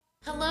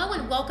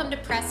welcome to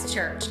Press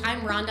Church.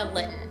 I'm Rhonda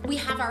Litton. We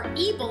have our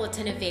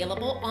e-bulletin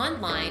available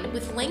online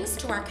with links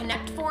to our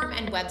Connect form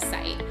and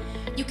website.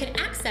 You can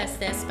access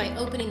this by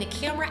opening the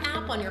camera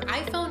app on your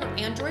iPhone or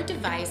Android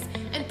device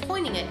and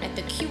pointing it at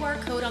the QR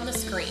code on the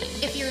screen.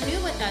 If you're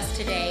new with us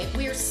today,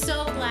 we are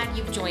so glad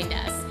you've joined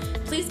us.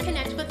 Please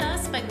connect with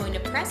us by going to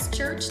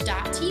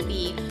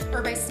presschurch.tv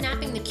or by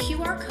snapping the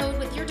QR code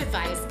with your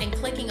device and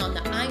clicking on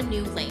the I'm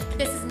New link.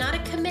 This is not a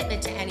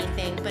commitment to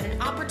anything, but an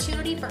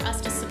opportunity for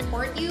us to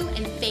support you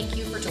and thank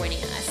you for joining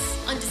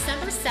us. On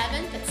December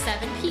 7th at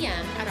 7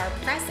 p.m. at our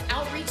Press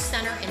Outreach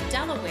Center in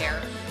Delaware,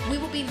 we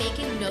will be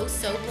making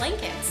no-sew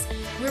blankets.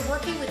 We're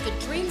working with the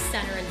Dream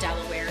Center in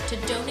Delaware to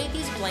donate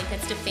these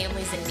blankets to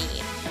families in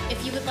need.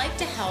 If you would like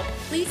to help,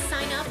 please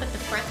sign up at the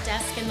front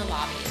desk in the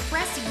lobby.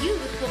 Press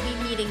Youth will be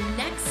meeting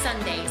next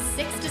Sunday,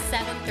 6 to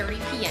 7:30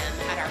 p.m.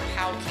 at our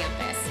Powell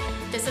campus.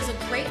 This is a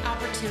great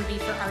opportunity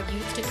for our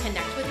youth to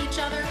connect with each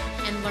other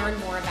and learn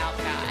more about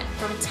God.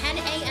 From 10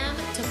 a.m.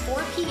 to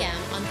 4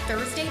 p.m. on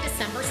Thursday,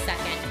 December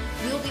 2nd,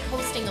 we will be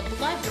hosting a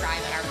blood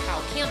drive at our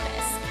Powell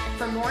campus.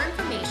 For more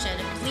information,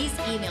 please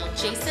email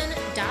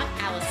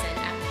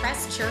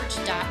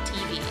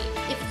jason.allison@presschurch.tv.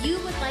 If you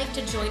would like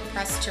to join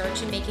Press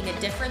Church in making a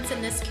difference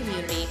in this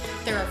community,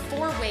 there are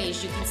 4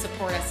 ways you can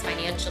support us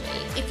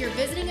financially. If you're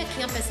visiting a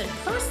campus in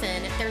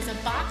person, there's a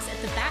box at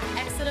the back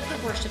exit of the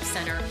worship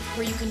center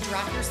where you can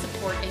drop your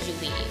support as you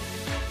leave.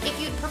 If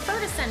you'd prefer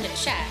to send a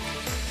check,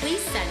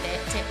 please send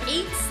it to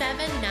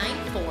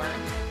 8794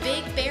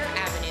 Big Bear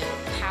Avenue,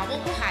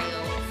 Powell, Ohio,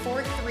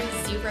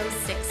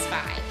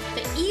 43065.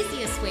 The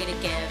easiest way to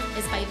give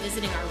is by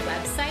visiting our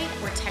website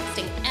or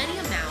texting any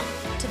amount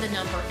to the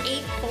number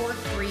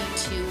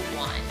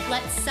 84321.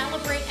 Let's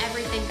celebrate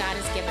everything God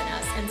has given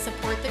us and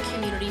support the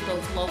community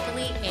both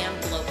locally and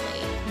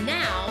globally.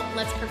 Now,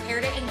 let's prepare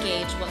to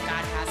engage what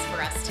God has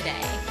for us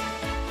today.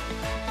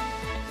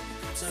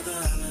 To the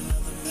island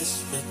of the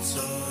misfit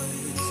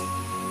toys.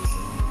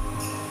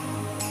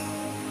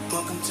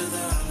 Welcome to the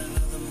island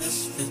of the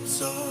misfit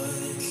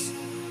toys.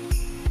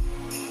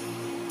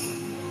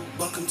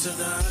 Welcome to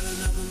the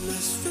island of the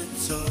misfit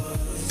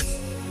toys.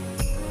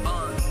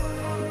 Land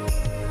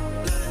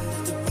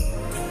of the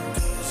broken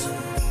girls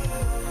and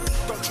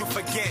boys. Don't you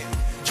forget,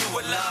 you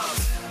were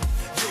loved,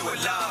 you were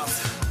loved,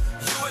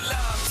 you were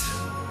loved.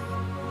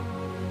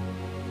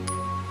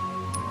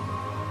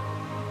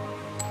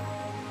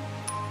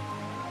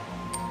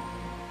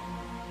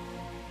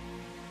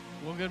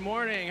 Well, good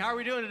morning. How are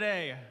we doing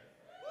today?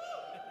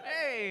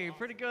 Hey,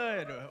 pretty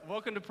good.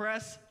 Welcome to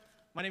Press.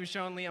 My name is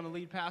Sean Lee. I'm a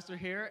lead pastor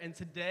here, and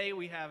today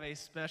we have a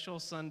special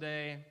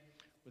Sunday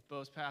with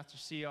both Pastor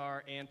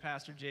CR and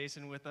Pastor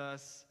Jason with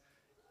us.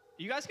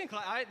 You guys can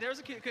clap. There's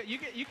a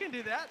you can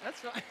do that. That's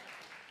fine.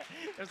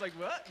 There's like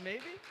what?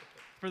 Maybe.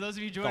 For those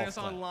of you joining us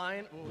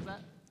online, what was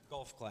that?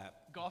 Golf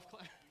clap. Golf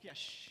clap. Yeah.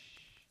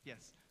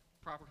 Yes.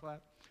 Proper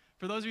clap.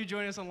 For those of you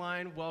joining us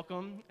online,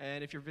 welcome.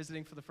 And if you're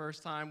visiting for the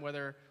first time,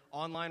 whether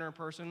online or in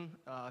person,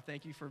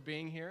 thank you for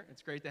being here.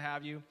 It's great to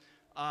have you.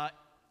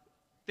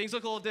 Things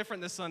look a little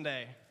different this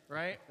Sunday,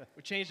 right?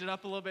 We changed it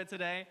up a little bit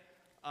today.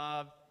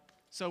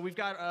 So we've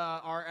got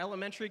our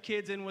elementary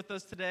kids in with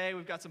us today.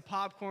 We've got some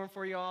popcorn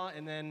for y'all,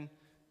 and then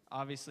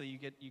obviously you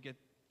get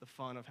the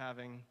fun of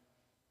having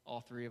all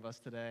 3 of us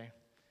today.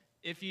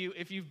 If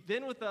you've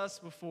been with us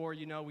before,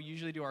 you know we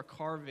usually do our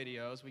car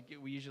videos. We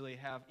usually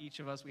have each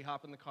of us, we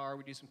hop in the car,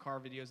 we do some car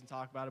videos and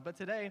talk about it. But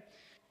today,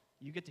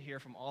 you get to hear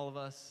from all of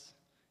us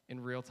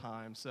in real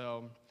time.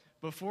 So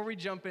before we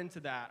jump into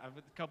that, I have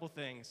a couple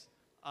things.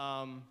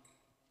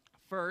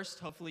 First,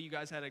 hopefully you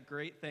guys had a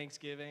great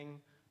Thanksgiving.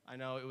 I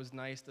know it was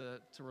nice to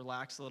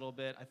relax a little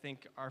bit. I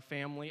think our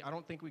family, I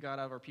don't think we got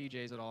out of our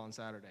PJs at all on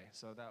Saturday,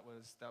 so that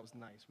was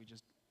nice. We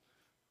just,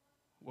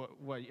 what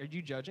are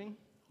you judging?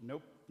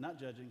 Nope, not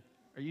judging.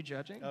 Are you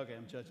judging? Okay,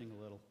 I'm judging a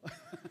little.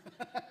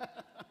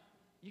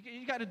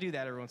 You got to do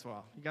that every once in a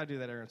while.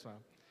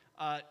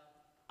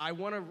 I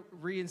want to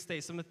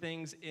reinstate some of the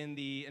things in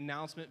the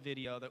announcement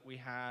video that we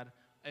had.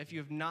 If you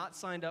have not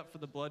signed up for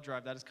the blood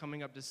drive, that is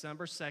coming up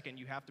December 2nd.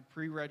 You have to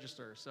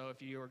pre-register. So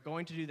if you are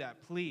going to do that,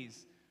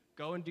 please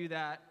go and do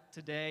that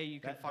today.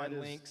 You can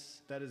find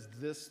links. That is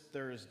this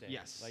Thursday.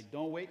 Yes. Like,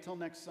 don't wait till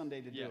next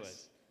Sunday to do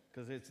it,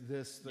 because it's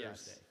this Thursday.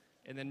 Yes.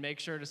 And then make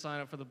sure to sign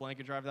up for the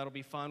blanket drive. That'll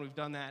be fun. We've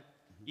done that.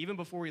 Even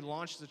before we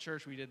launched the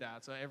church, we did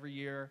that. So every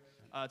year,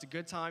 it's a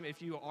good time. If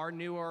you are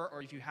newer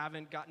or if you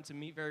haven't gotten to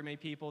meet very many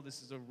people,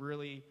 this is a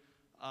really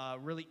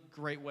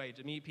great way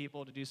to meet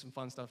people, to do some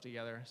fun stuff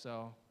together.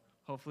 So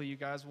hopefully you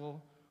guys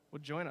will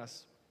join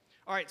us.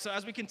 All right, so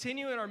as we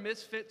continue in our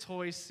Misfit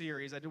Toys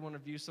series, I do want to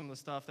review some of the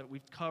stuff that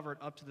we've covered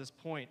up to this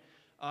point.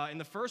 In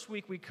the first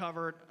week we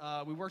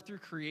worked through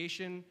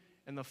creation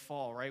and the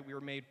fall, right? We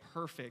were made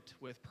perfect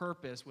with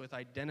purpose, with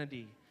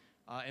identity.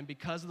 And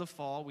because of the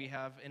fall, we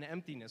have an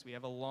emptiness. We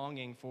have a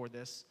longing for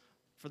this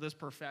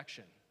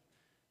perfection.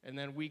 And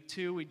then week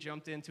 2, we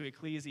jumped into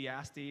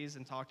Ecclesiastes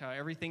and talked how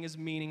everything is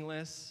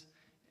meaningless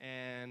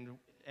and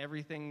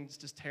everything's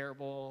just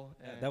terrible.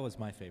 That was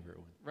my favorite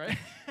one. Right?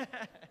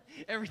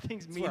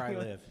 Everything's meaningless. That's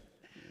where I live.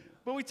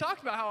 But we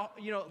talked about how,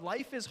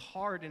 life is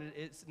hard and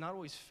it's not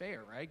always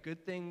fair, right?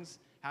 Good things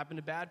happen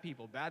to bad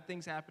people. Bad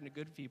things happen to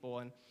good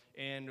people.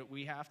 And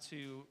we have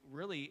to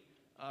really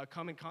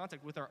come in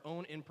contact with our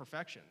own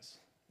imperfections.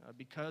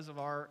 Because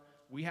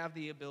we have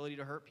the ability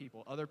to hurt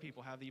people. Other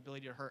people have the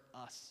ability to hurt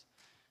us.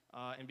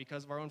 And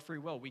because of our own free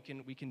will, we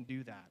can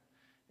do that.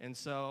 And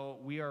so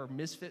we are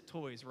misfit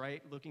toys,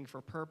 right? Looking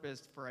for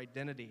purpose, for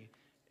identity.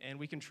 And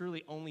we can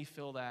truly only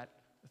fill that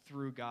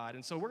through God.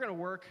 And so we're going to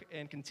work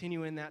and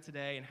continue in that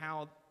today, and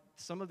how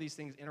some of these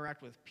things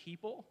interact with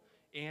people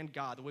and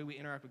God, the way we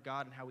interact with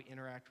God and how we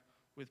interact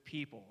with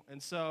people.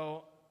 And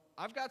so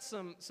I've got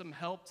some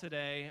help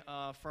today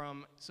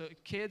so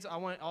kids, I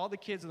want all the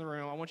kids in the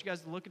room, I want you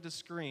guys to look at the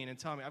screen and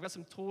tell me. I've got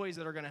some toys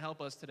that are going to help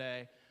us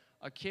today.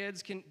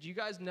 Kids, do you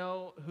guys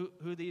know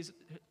who these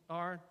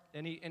are?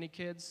 Any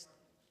kids?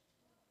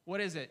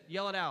 What is it?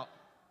 Yell it out.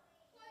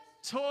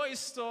 Toy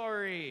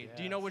Story. Yes.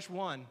 Do you know which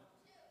one?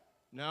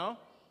 No?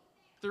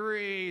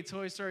 3,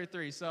 Toy Story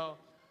 3. So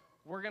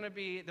we're going to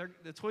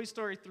the Toy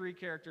Story 3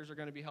 characters are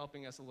going to be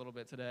helping us a little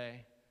bit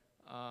today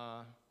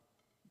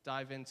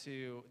dive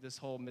into this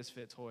whole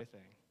misfit toy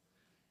thing.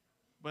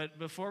 But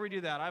before we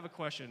do that, I have a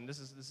question.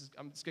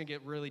 I'm just going to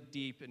get really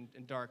deep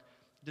and dark.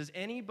 Does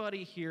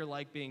anybody here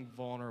like being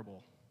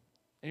vulnerable?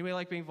 Anybody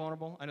like being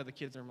vulnerable? I know the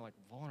kids are like,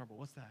 vulnerable,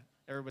 what's that?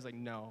 Everybody's like,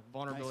 no,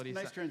 vulnerability.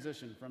 Nice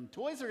transition from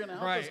toys are going to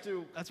help right. us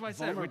to That's why I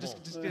said we're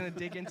just going to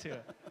dig into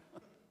it.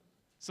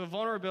 So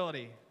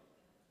vulnerability,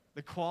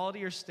 the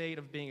quality or state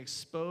of being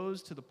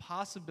exposed to the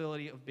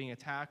possibility of being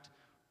attacked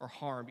or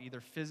harmed,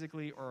 either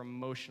physically or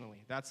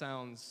emotionally. That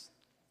sounds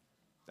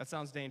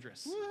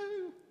dangerous.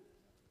 Woo-hoo.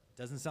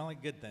 Doesn't sound like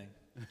a good thing.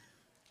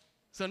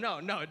 So no,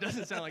 it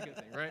doesn't sound like a good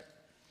thing, right?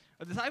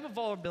 But the type of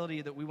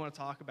vulnerability that we want to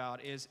talk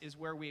about is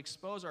where we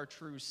expose our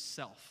true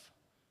self,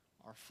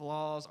 our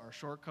flaws, our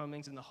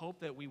shortcomings, in the hope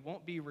that we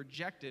won't be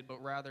rejected,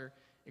 but rather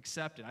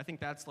accepted. I think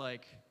that's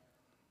like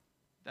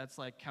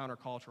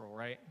countercultural,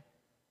 right?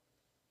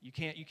 You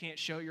can't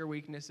show your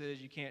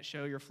weaknesses, you can't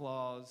show your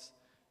flaws,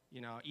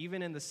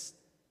 even in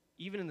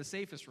the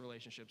safest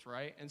relationships,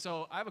 right? And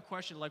so I have a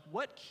question, like,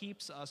 what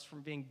keeps us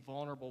from being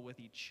vulnerable with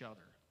each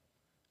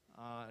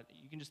other?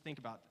 You can just think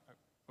about,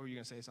 or were you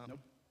going to say something? Nope.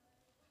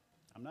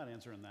 I'm not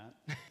answering that.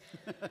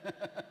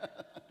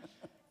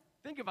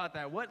 Think about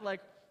that.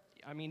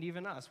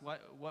 Even us,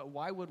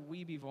 why would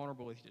we be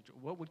vulnerable with each other?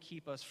 What would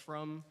keep us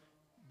from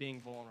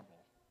being vulnerable?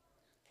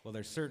 Well,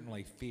 there's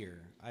certainly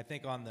fear. I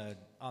think on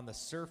the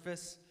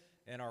surface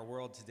in our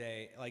world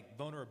today, like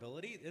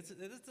vulnerability,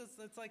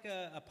 it's like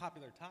a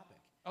popular topic.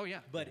 Oh yeah.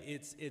 But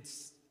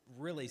it's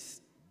really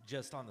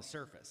just on the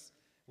surface.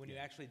 When you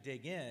actually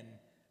dig in,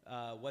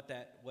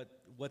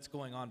 what's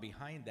going on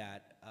behind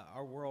that,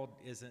 our world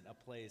isn't a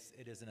place.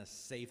 It isn't a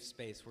safe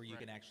space where you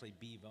can actually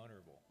be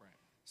vulnerable. Right.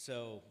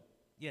 So,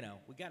 we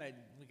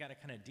gotta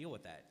kind of deal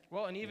with that.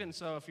 Well, and even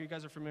so, if you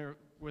guys are familiar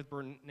with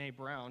Brené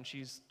Brown,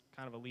 she's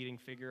kind of a leading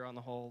figure on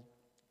the whole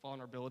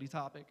vulnerability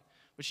topic.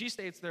 But she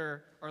states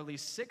there are at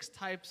least 6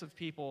 types of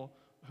people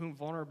whom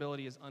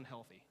vulnerability is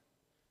unhealthy.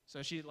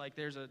 So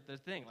there's the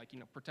thing,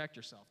 protect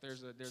yourself.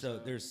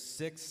 There's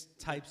 6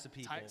 types of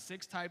people.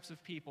 6 types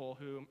of people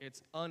whom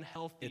it's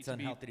unhealthy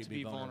to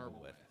be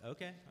vulnerable with.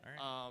 Okay,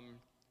 all right.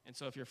 And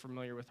so if you're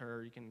familiar with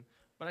her, you can.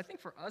 But I think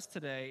for us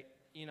today,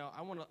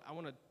 I want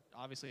to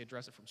obviously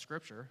address it from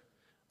Scripture.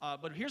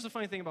 But here's the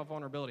funny thing about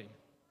vulnerability: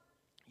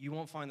 you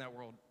won't find that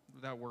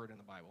word in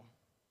the Bible.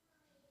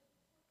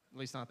 At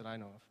least not that I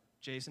know of.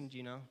 Jason, do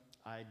you know?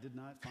 I did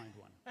not find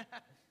one.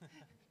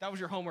 That was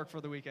your homework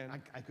for the weekend.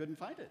 I couldn't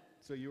find it,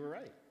 so you were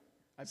right.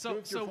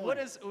 So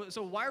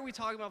why are we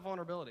talking about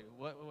vulnerability?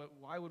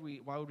 Why would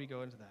we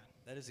go into that?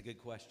 That is a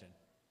good question.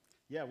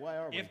 Yeah, why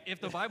are we?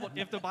 If the Bible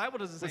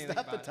doesn't say anything Was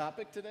that about the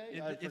topic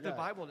today? If the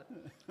Bible,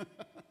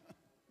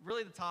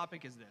 really the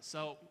topic is this.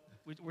 So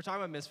we're talking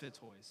about misfit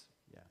toys.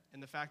 Yeah.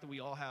 And the fact that we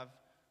all have,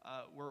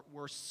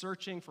 we're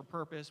searching for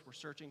purpose, we're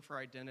searching for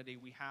identity.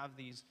 We have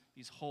these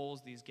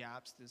holes, these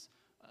gaps,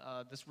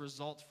 this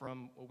result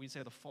from what we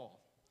say the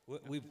fall.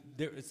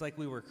 It's like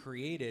we were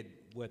created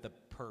with a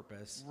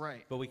purpose,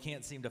 right? But we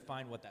can't seem to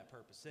find what that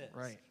purpose is,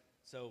 right?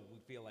 So we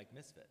feel like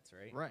misfits,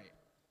 right? Right.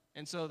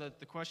 And so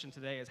the question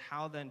today is,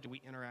 how then do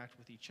we interact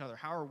with each other?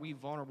 How are we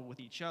vulnerable with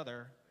each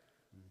other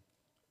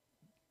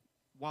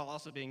while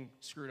also being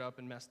screwed up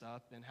and messed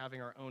up and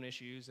having our own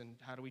issues? And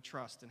how do we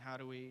trust? And how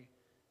do we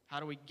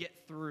get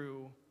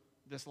through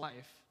this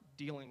life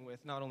dealing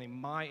with not only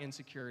my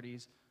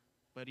insecurities,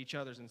 but each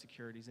other's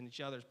insecurities and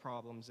each other's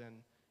problems?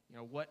 And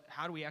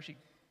how do we actually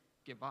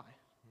get by?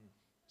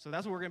 So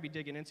that's what we're going to be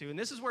digging into. And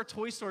this is where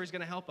Toy Story is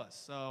going to help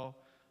us. So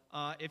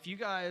if you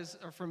guys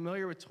are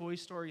familiar with Toy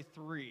Story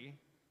 3,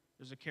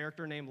 there's a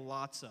character named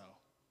Lotso.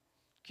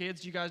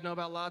 Kids, do you guys know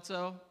about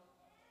Lotso?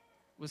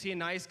 Was he a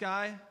nice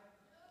guy?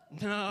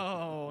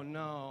 No.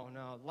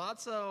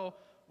 Lotso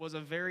was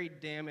a very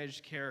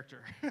damaged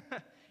character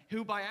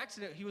who by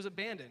accident, he was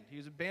abandoned. He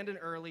was abandoned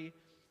early,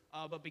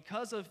 but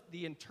because of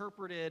the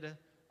interpreted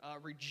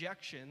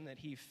rejection that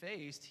he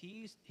faced,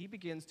 he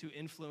begins to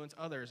influence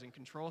others and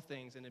control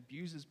things and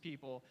abuses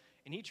people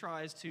and he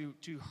tries to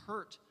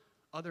hurt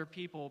other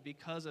people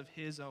because of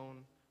his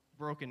own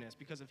brokenness,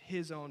 because of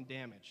his own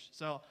damage.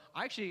 So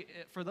actually,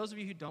 for those of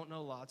you who don't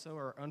know Lotso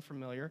or are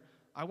unfamiliar,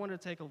 I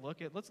wanted to take a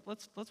look at, let's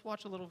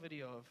watch a little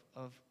video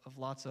of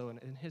Lotso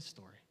and his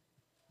story.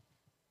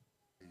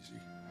 Easy.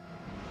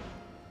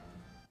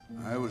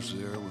 I was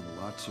there when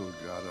Lotso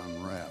got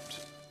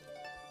unwrapped.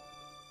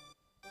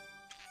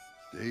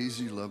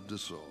 Daisy loved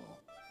us all,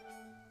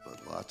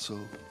 but Lotso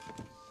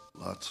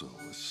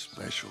was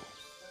special.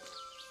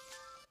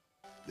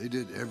 They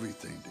did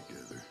everything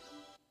together.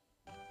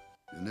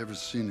 You never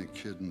seen a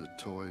kid and a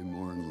toy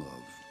more in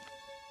love.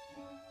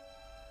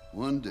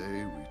 One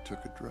day we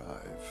took a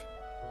drive,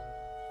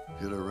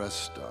 hit a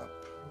rest stop,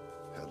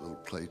 had a little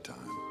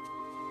playtime.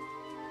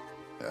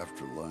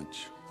 After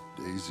lunch,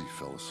 Daisy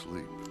fell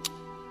asleep.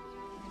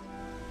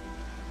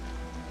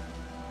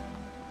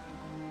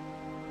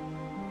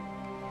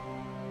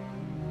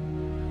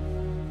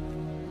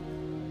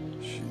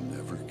 She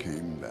never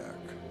came back.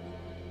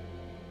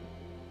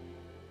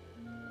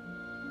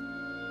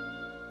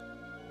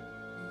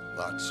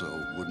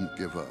 Lotso wouldn't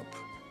give up.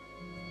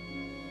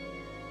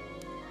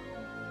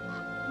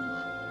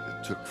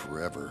 It took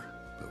forever,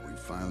 but we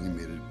finally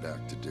made it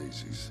back to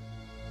Daisy's.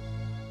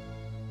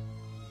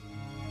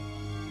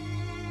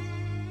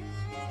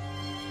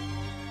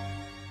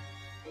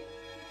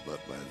 But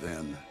by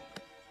then,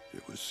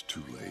 it was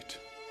too late.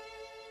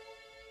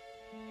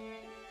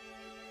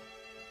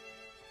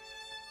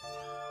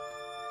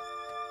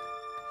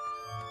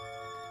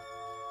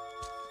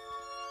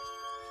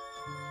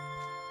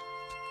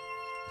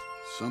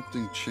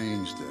 Something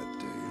changed that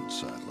day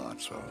inside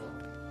Lotso.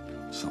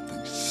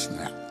 Something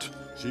snapped.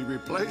 She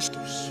replaced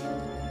us.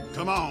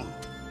 Come on.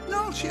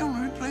 No, she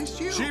only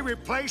replaced you. She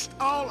replaced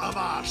all of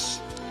us,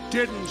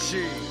 didn't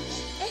she?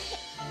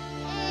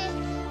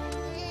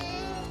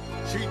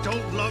 She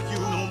don't love you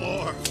no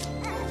more.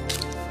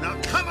 Now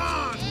come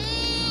on!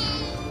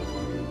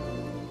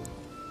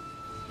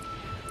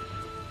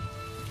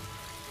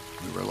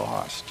 We were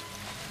lost,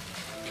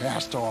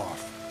 cast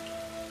off,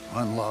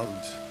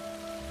 unloved,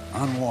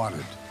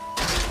 unwanted.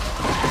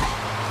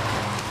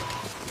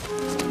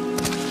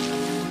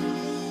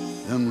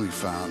 Then we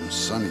found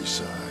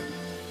Sunnyside.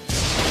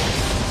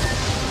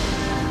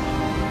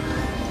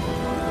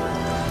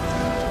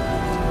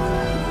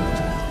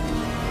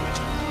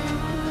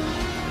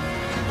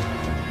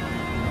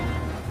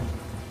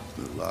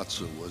 But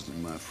Lotso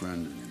wasn't my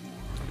friend anymore.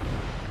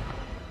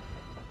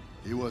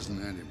 He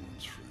wasn't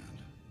anyone's friend.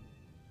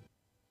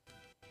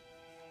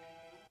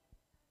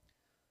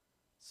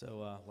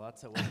 So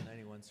Lotso wasn't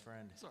anyone's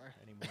friend Sorry.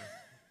 anymore.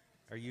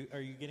 Are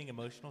you getting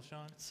emotional,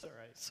 Sean? It's all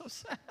right. So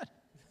sad.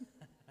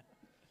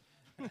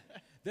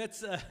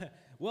 That's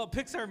well,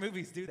 Pixar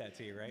movies do that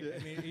to you, right?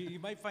 I mean, you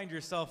might find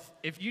yourself.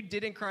 If you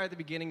didn't cry at the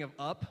beginning of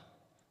Up,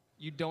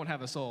 you don't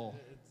have a soul.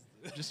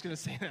 Just gonna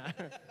say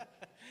that.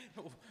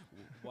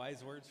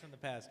 Wise words from the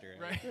pastor.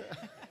 Right.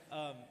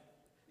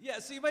 Yeah,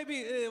 so you might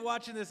be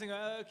watching this and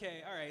go,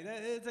 okay, all right,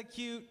 it's a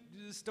cute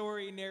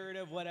story,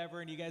 narrative,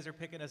 whatever, and you guys are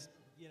picking a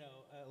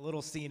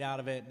little scene out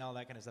of it and all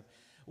that kind of stuff.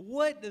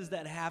 What does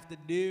that have to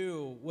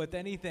do with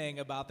anything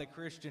about the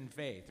Christian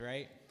faith,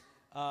 right?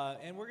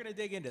 And we're going to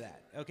dig into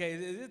that, okay?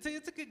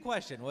 It's a good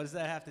question. What does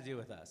that have to do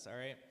with us, all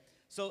right?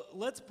 So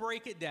let's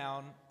break it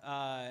down.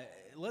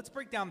 Let's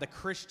break down the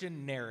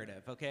Christian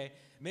narrative, okay?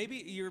 Maybe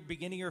you're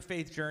beginning your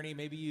faith journey.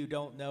 Maybe you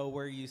don't know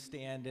where you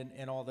stand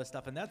and all this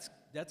stuff, and that's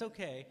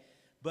okay.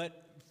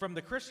 But from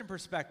the Christian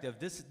perspective,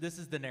 this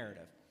is the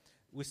narrative.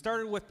 We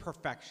started with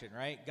perfection,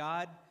 right?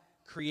 God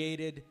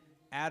created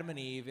Adam and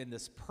Eve in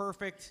this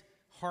perfect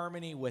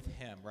harmony with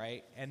him,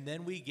 right? And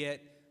then we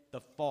get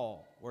the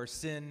fall where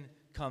sin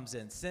comes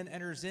in. Sin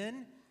enters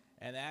in,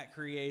 and that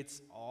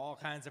creates all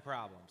kinds of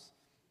problems.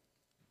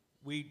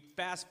 We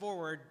fast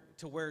forward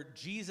to where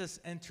Jesus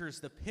enters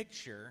the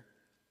picture,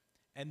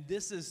 and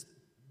this is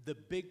the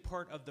big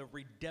part of the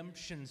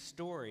redemption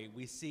story.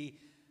 We see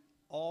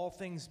all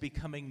things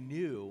becoming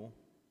new,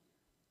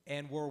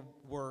 and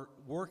we're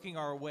working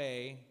our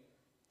way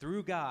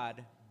through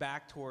God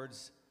back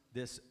towards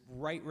this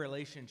right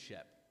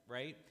relationship,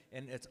 right?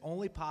 And it's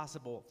only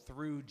possible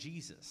through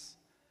Jesus.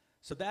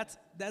 So that's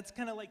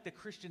kind of like the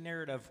Christian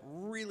narrative,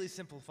 really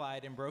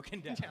simplified and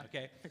broken down,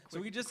 okay? So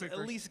we just at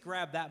least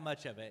grab that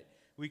much of it.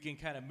 We can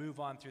kind of move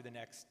on through the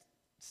next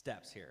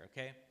steps here,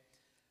 okay?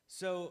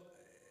 So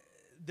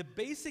the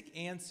basic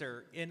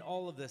answer in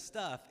all of this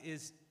stuff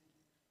is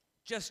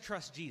just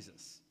trust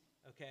Jesus,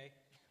 okay?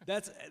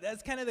 That's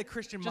kind of the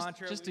Christian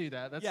mantra. Just do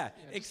that.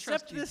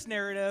 Accept this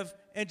narrative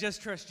and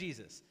just trust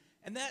Jesus.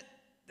 And that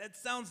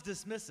sounds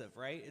dismissive,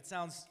 right? It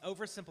sounds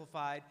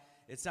oversimplified.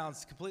 It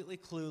sounds completely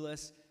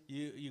clueless.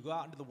 You go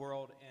out into the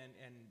world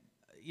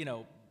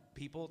and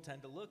people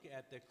tend to look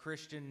at the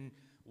Christian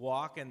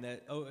walk and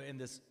in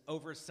this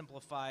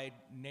oversimplified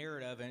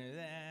narrative, and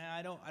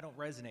I don't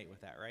resonate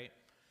with that, right?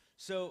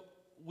 So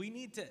we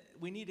need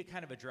to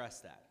kind of address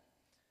that.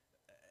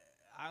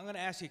 I'm going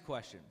to ask you a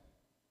question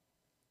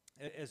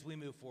as we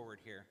move forward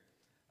here.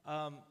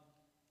 Have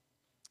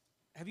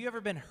you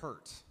ever been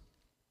hurt?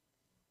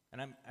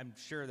 And I'm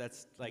sure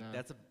that's like, No.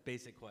 that's a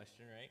basic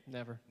question, right?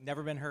 Never.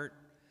 Never been hurt?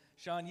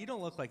 Sean, you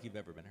don't look like you've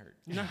ever been hurt.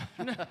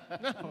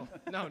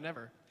 No,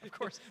 never. Of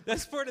course.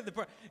 That's part of the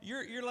part.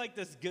 You're like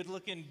this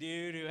good-looking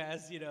dude who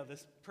has,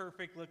 this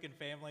perfect-looking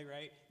family,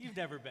 right? You've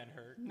never been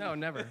hurt. No,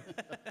 never.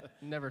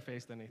 Never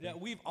faced anything. Yeah,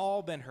 we've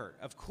all been hurt,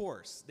 of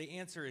course. The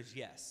answer is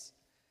yes.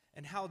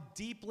 And how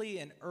deeply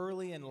and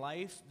early in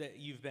life that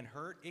you've been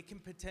hurt, it can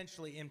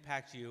potentially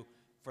impact you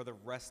for the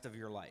rest of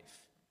your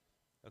life.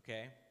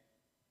 Okay?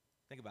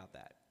 Think about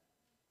that.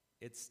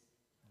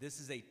 This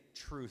is a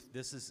truth.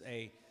 This is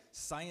a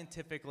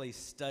scientifically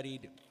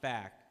studied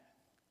fact.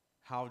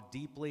 How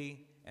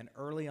deeply and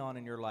early on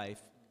in your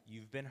life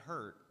you've been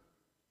hurt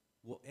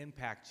will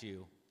impact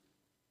you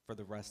for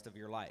the rest of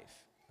your life.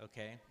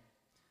 Okay?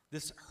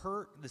 This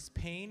hurt, this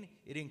pain,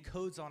 it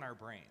encodes on our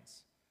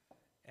brains.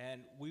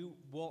 And we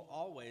will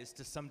always,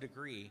 to some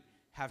degree,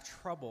 have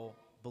trouble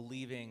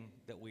believing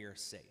that we are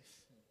safe.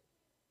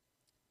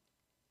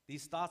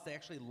 These thoughts, they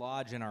actually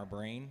lodge in our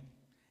brain,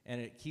 and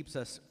it keeps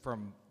us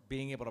from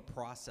being able to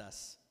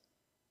process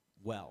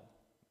well.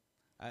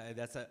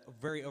 That's a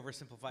very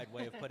oversimplified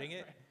way of putting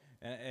it,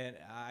 and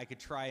I could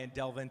try and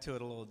delve into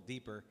it a little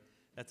deeper.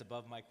 That's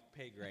above my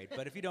pay grade.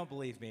 But if you don't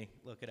believe me,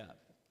 look it up.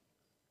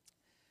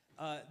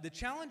 The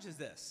challenge is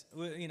this.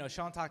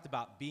 Sean talked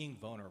about being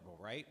vulnerable,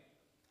 right?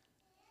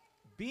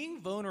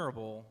 Being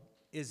vulnerable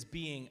is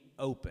being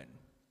open.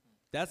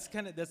 That's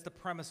the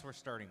premise we're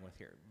starting with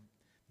here.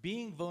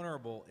 Being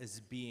vulnerable is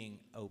being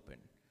open.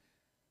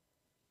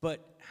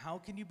 But how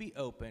can you be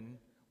open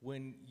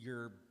when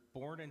you're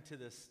born into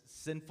this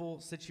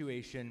sinful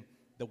situation?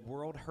 The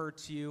world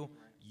hurts you,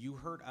 you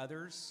hurt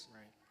others.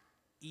 Right.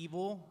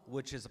 Evil,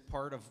 which is a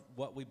part of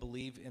what we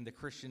believe in the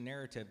Christian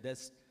narrative,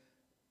 this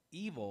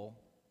evil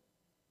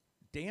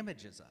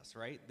damages us,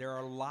 right? There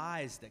are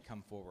lies that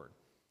come forward.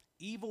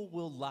 Evil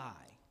will lie,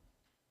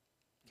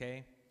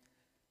 okay?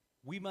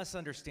 We must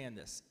understand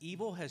this.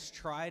 Evil has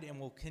tried and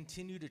will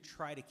continue to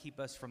try to keep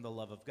us from the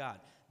love of God.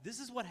 This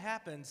is what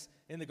happens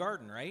in the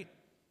garden, right?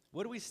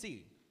 What do we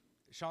see?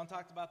 Sean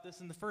talked about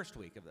this in the first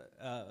week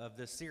of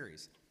this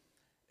series.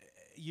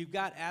 You've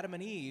got Adam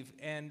and Eve,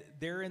 and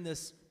they're in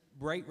this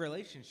right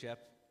relationship.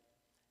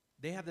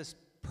 They have this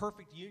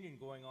perfect union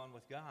going on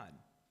with God.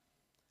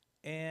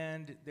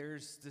 And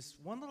there's this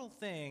one little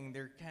thing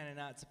they're kind of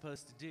not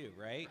supposed to do,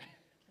 right?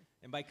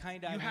 And by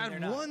kind of, I You mean they're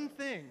had not. one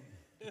thing.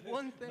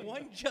 One thing.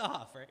 One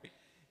job, right?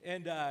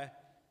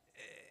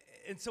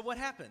 And so what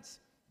happens?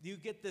 You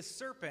get this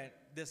serpent,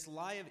 this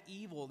lie of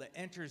evil that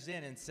enters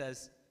in and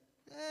says,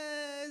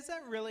 "Is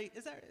that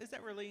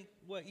really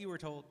what you were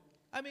told?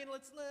 I mean,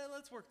 let's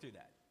work through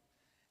that."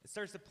 It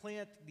starts to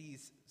plant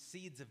these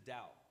seeds of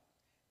doubt,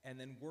 and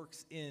then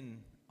works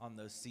in on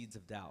those seeds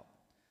of doubt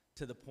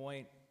to the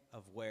point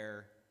of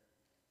where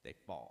they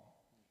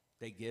fall.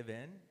 They give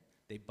in,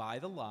 they buy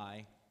the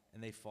lie,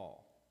 and they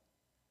fall.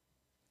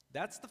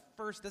 That's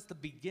the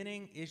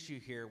beginning issue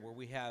here, where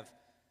we have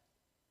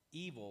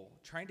evil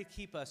trying to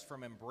keep us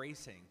from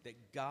embracing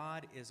that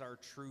God is our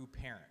true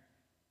parent.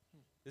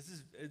 This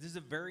is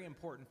a very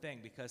important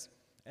thing, because,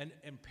 and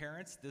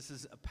parents, this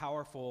is a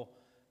powerful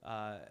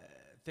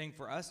thing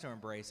for us to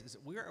embrace, is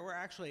we're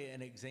actually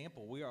an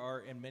example. We are,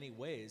 in many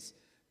ways,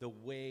 the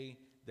way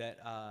that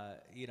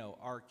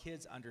our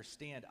kids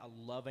understand a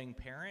loving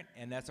parent,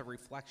 and that's a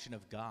reflection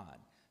of God.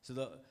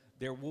 So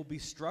there will be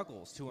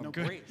struggles to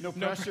embrace. No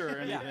pressure or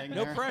anything.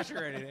 No pressure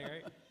or anything,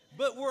 right?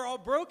 But we're all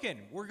broken.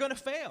 We're going to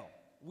fail.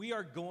 We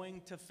are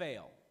going to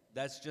fail.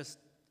 That's just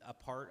a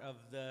part of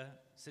the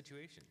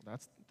situation.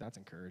 That's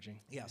encouraging.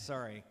 Yeah,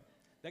 sorry.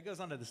 That goes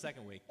on to the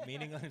second week,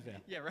 meaning on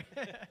fail. Yeah, right.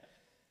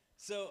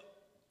 So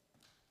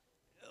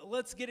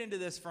let's get into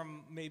this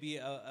from maybe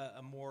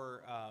a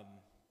more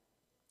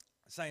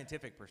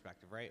scientific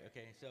perspective, right?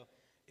 Okay, so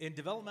in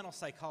developmental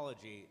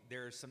psychology,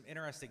 there's some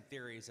interesting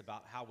theories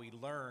about how we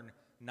learn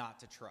not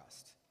to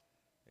trust.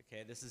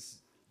 Okay, this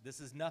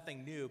is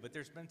nothing new, but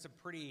there's been some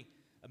pretty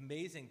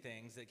amazing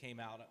things that came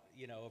out,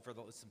 over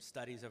some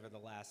studies over the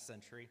last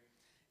century.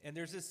 And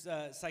there's this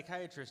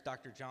psychiatrist,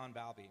 Dr. John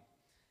Bowlby,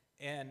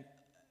 and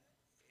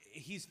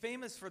he's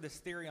famous for this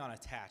theory on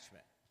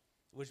attachment,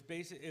 which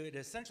basically, it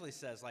essentially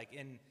says, like,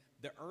 in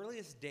the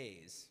earliest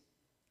days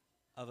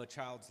of a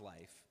child's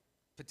life,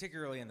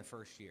 particularly in the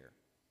first year,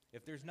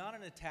 if there's not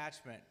an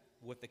attachment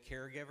with the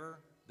caregiver,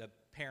 the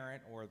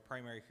parent or the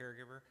primary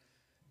caregiver,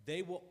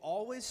 they will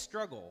always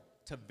struggle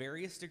to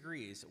various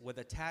degrees with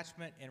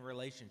attachment and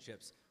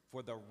relationships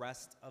for the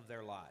rest of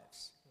their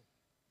lives.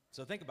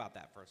 So think about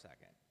that for a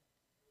second.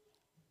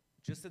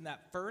 Just in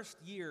that first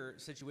year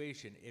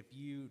situation, if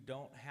you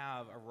don't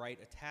have a right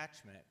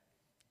attachment,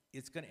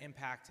 it's going to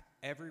impact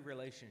every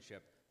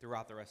relationship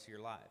throughout the rest of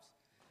your lives.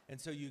 And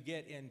so you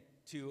get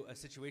into a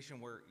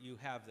situation where you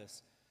have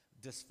this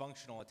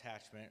dysfunctional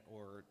attachment,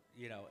 or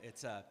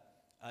it's a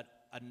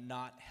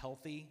not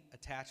healthy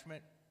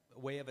attachment,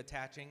 way of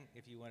attaching,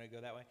 if you want to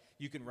go that way.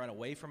 You can run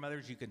away from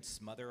others, you can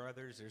smother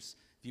others,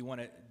 if you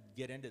want to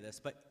get into this,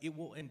 but it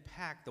will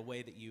impact the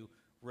way that you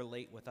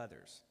relate with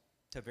others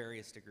to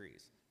various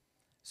degrees.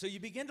 So you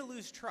begin to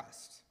lose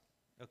trust,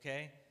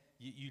 okay?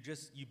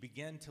 You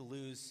begin to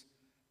lose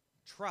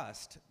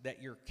trust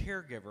that your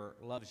caregiver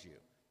loves you.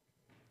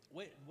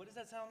 Wait, what does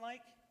that sound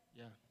like?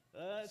 Yeah.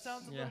 It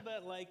sounds a Yeah. little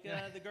bit like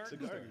the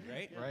garden story,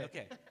 right? Right.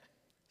 Okay.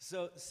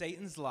 So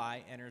Satan's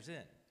lie enters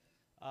in.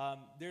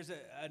 There's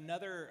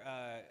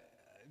another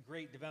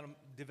great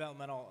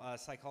developmental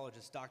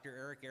psychologist, Dr.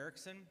 Eric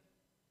Erickson.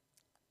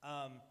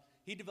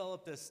 He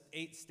developed this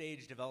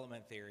 8-stage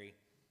development theory,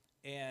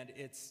 and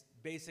it's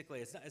basically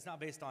it's not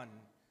based on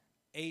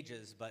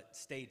ages but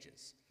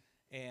stages,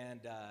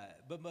 and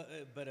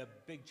but a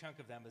big chunk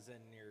of them is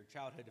in your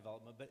childhood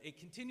development, but it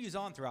continues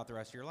on throughout the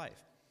rest of your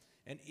life.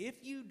 And if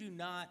you do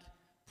not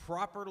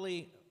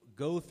properly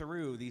go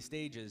through these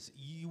stages,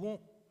 you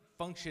won't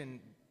function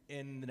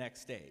in the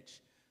next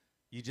stage.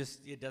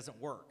 It doesn't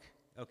work,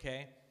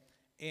 okay?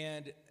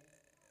 And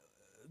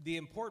the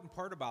important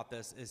part about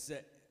this is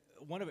that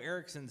one of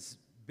Erickson's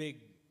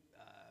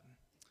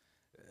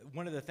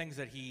one of the things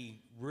that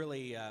he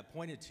really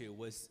pointed to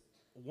was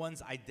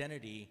one's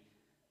identity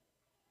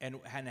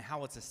and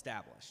how it's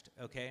established,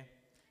 okay?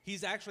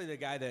 He's actually the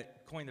guy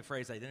that coined the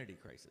phrase identity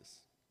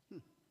crisis.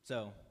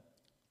 So,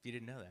 if you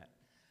didn't know that.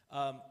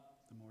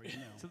 The more you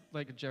know. It's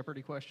like a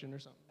Jeopardy question or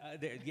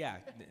something. Yeah,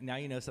 now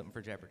you know something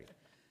for Jeopardy.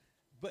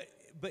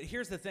 But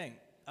here's the thing.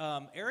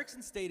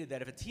 Erickson stated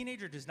that if a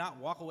teenager does not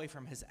walk away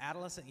from his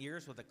adolescent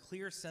years with a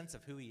clear sense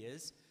of who he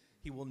is,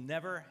 he will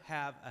never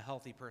have a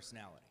healthy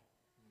personality.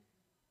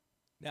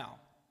 Now,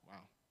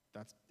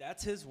 Wow,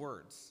 that's his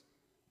words.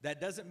 That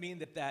doesn't mean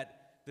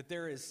that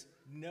there is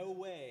no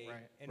way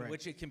in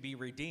which it can be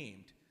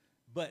redeemed.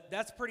 But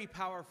that's pretty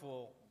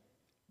powerful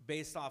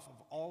based off of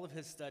all of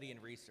his study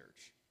and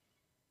research.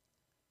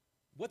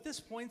 What this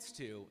points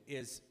to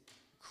is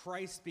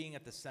Christ being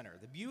at the center.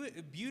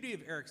 The beauty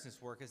of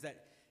Erickson's work is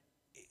that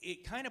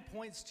it kind of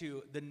points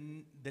to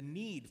the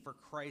need for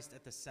Christ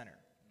at the center.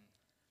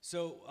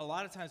 So a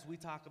lot of times we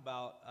talk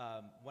about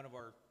one of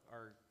our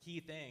key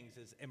things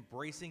is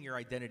embracing your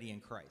identity in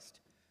Christ.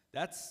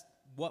 That's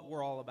what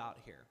we're all about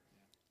here.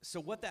 So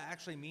what that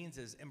actually means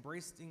is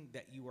embracing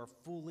that you are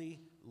fully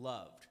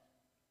loved,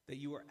 that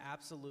you are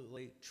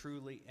absolutely,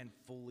 truly, and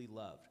fully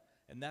loved.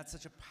 And that's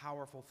such a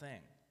powerful thing.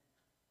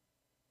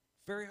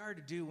 Very hard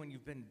to do when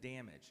you've been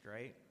damaged,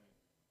 right?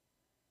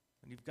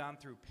 When you've gone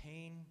through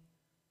pain,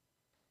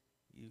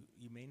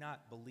 you may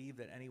not believe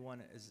that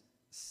anyone is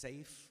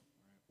safe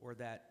or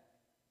that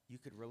you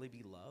could really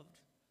be loved.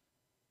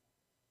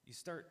 You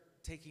start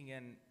taking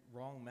in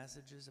wrong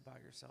messages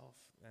about yourself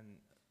in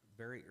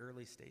very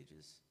early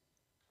stages,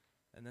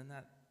 and then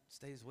that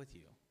stays with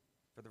you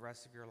for the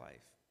rest of your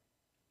life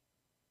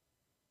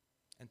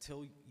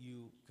until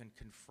you can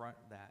confront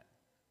that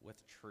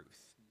with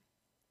truth.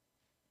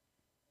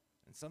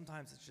 And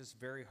sometimes it's just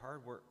very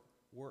hard.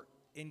 We're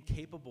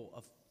incapable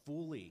of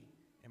fully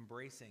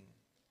embracing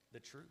the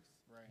truth.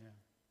 Right. Yeah.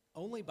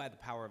 Only by the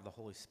power of the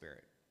Holy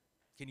Spirit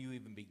can you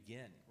even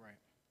begin Right.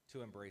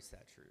 to embrace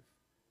that truth.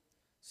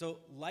 So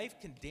life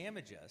can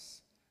damage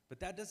us, but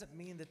that doesn't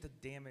mean that the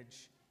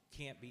damage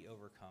can't be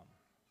overcome.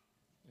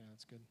 Yeah,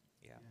 that's good.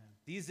 Yeah.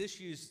 These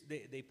issues,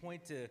 they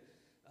point to,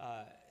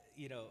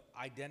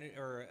 identity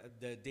or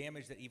the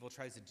damage that evil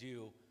tries to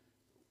do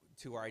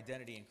to our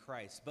identity in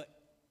Christ. But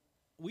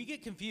we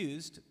get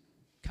confused,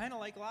 kind of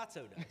like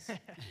Lotso does,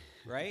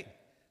 right?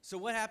 So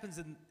what happens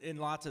in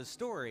Lotso's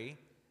story,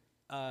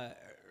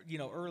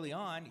 early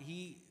on,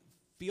 he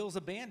feels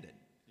abandoned.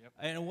 Yep.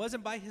 And it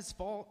wasn't by his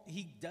fault.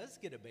 He does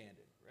get abandoned,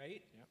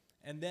 right? Yep.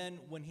 And then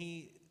when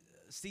he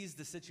sees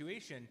the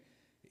situation,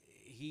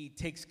 he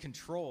takes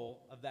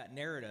control of that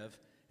narrative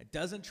and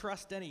doesn't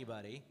trust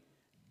anybody.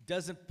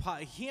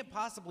 He can't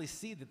possibly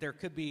see that there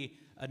could be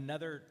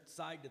another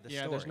side to the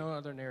story. Yeah, there's no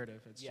other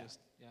narrative. It's just,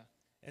 yeah.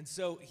 And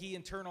so he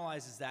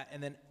internalizes that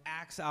and then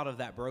acts out of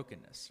that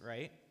brokenness,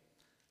 right?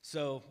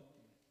 So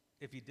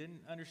if you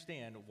didn't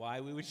understand why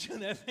we would show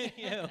that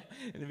video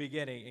in the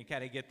beginning and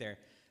kind of get there,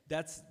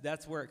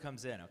 that's where it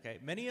comes in, okay?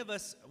 Many of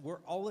us,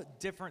 we're all at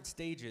different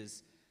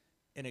stages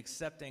in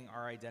accepting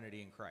our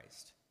identity in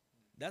Christ.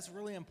 That's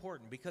really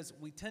important because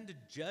we tend to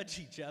judge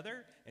each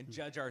other and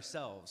judge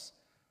ourselves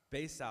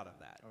based out of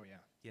that. Oh, yeah.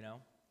 You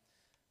know?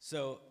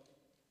 So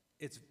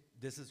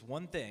this is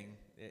one thing,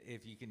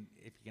 if you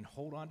can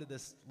hold on to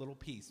this little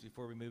piece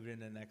before we move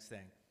into the next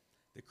thing.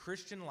 The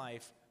Christian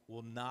life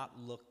will not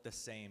look the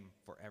same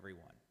for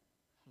everyone.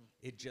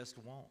 It just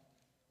won't.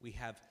 We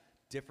have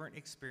different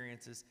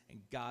experiences,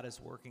 and God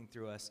is working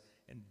through us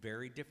in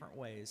very different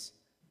ways,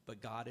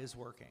 but God is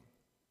working.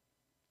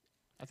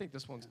 I think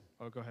this one's,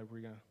 oh, go ahead. Were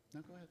you going to?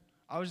 No, go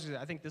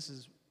ahead. I think this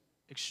is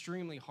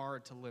extremely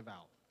hard to live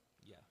out.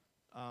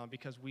 Yeah.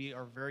 Because we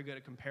are very good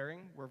at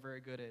comparing. We're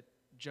very good at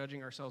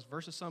judging ourselves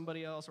versus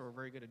somebody else, or we're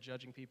very good at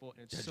judging people.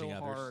 And it's Judging so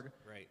others. hard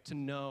Right. to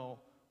know,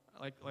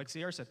 like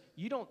Sierra said,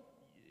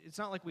 it's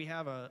not like we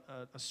have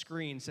a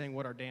screen saying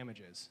what our damage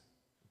is.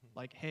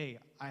 Like, hey,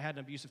 I had an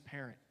abusive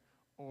parent,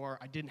 or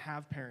I didn't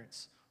have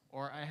parents,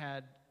 or I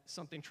had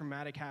something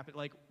traumatic happen.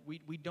 Like,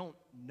 we don't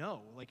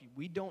know. Like,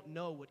 we don't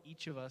know what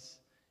each of us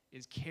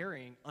is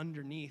carrying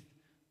underneath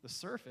the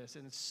surface,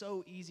 and it's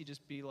so easy to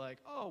just be like,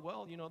 oh,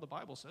 well, the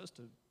Bible says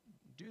to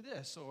do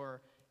this,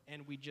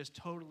 and we just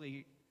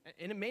totally,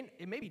 and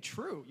it may be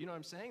true, you know what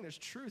I'm saying? There's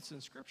truths in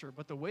Scripture,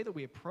 but the way that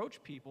we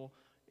approach people,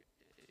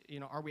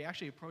 are we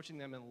actually approaching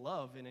them in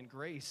love and in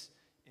grace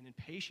and in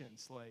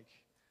patience?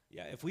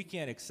 Yeah, if we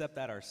can't accept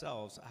that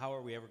ourselves, how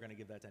are we ever going to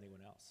give that to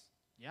anyone else?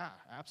 Yeah,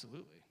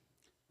 absolutely.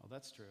 Well,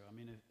 that's true. I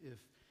mean, if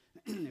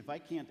if I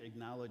can't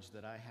acknowledge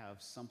that I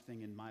have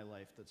something in my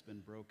life that's been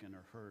broken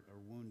or hurt or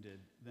wounded,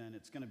 then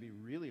it's going to be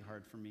really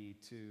hard for me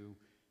to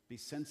be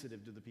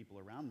sensitive to the people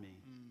around me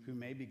who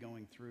may be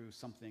going through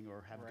something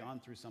or have gone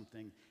through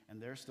something,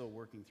 and they're still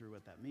working through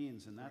what that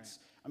means. And that's,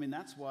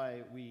 that's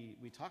why we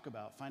talk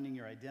about finding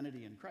your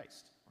identity in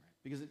Christ,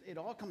 because it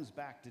all comes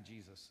back to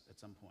Jesus at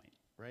some point,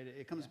 right?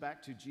 It comes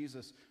back to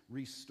Jesus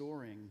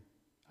restoring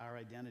our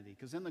identity.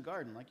 Because in the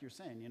garden, like you're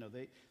saying,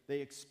 they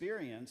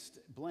experienced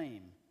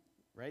blame,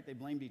 right? They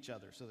blamed each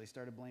other, so they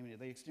started blaming it.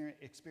 They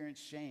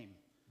experienced shame,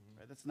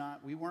 right? That's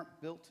not, we weren't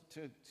built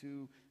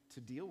to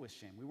deal with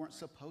shame. We weren't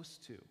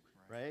supposed to,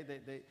 right?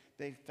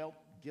 They felt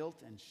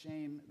guilt and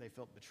shame. They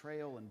felt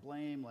betrayal and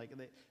blame. Like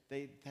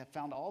they have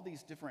found all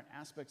these different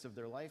aspects of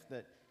their life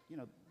that,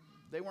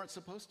 they weren't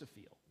supposed to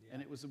feel. Yeah.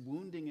 And it was a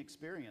wounding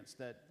experience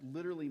that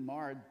literally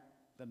marred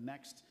the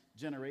next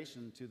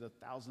generation to the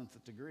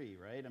 1000th degree,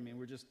 right? I mean,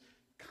 we're just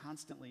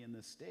constantly in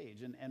this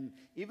stage. And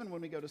even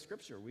when we go to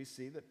Scripture, we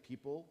see that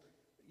people,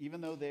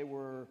 even though they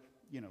were,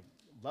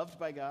 loved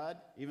by God,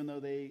 even though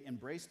they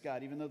embraced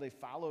God, even though they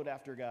followed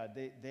after God,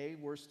 they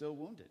were still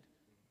wounded.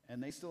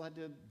 And they still had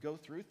to go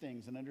through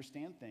things and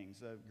understand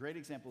things. A great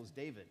example is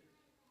David,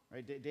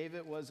 right?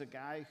 David was a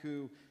guy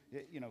who,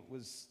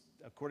 was,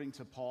 according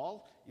to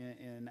Paul,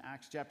 in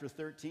Acts chapter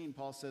 13,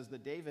 Paul says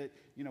that David,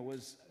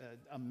 was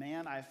a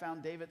man. I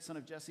found David, son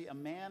of Jesse, a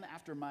man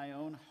after my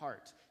own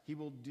heart. He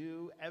will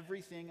do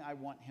everything I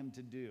want him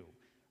to do.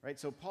 Right?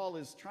 So Paul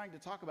is trying to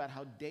talk about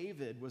how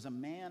David was a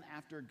man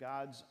after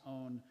God's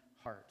own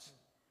heart.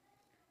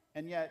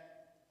 And yet,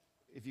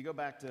 if you go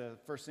back to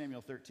 1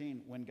 Samuel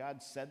 13, when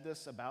God said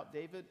this about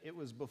David, it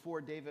was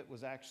before David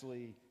was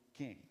actually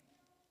king.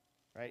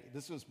 Right?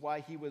 This was why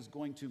he was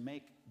going to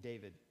make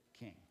David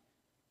king.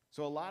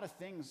 So a lot of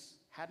things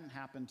hadn't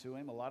happened to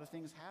him. A lot of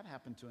things had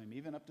happened to him,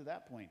 even up to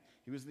that point.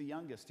 He was the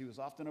youngest. He was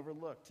often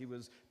overlooked. He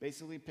was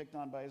basically picked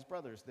on by his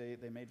brothers. They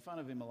made fun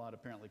of him a lot,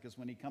 apparently, because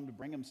when he come to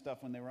bring him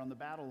stuff when they were on the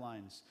battle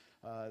lines,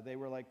 they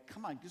were like,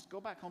 come on, just go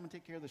back home and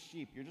take care of the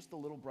sheep. You're just a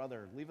little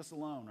brother. Leave us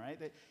alone,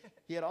 right?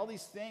 He had all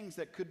these things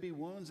that could be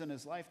wounds in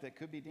his life that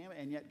could be damage,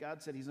 and yet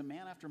God said, he's a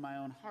man after my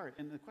own heart.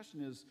 And the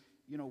question is,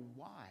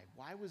 why?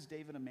 Why was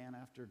David a man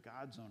after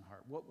God's own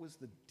heart? What was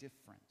the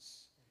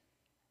difference?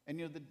 And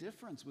the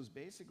difference was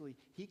basically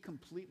he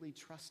completely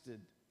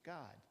trusted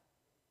God.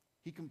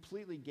 He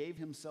completely gave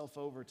himself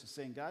over to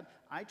saying, God,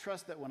 I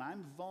trust that when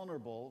I'm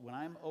vulnerable, when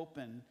I'm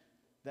open,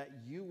 that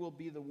you will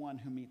be the one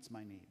who meets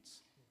my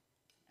needs.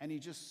 And he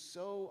just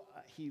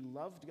he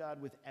loved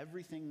God with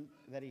everything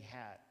that he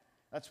had.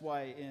 That's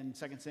why in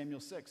 2 Samuel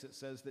 6 it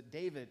says that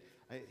David,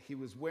 he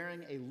was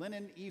wearing a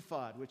linen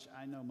ephod, which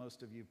I know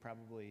most of you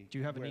probably Do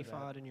you have an wear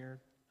ephod that. in your...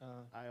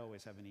 I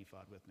always have an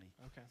ephod with me.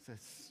 Okay. So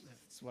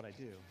it's what I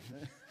do.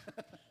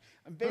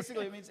 And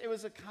basically, it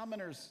was a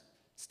commoner's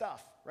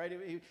stuff, right?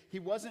 He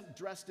wasn't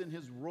dressed in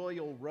his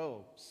royal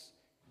robes.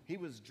 He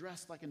was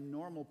dressed like a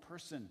normal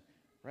person,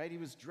 right? He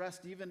was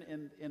dressed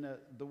even in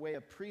the way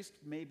a priest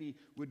maybe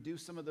would do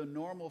some of the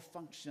normal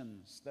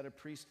functions that a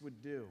priest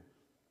would do.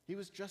 He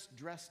was just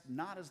dressed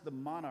not as the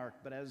monarch,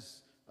 but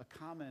as a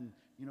common,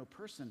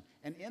 person.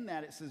 And in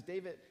that, it says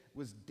David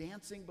was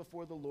dancing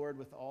before the Lord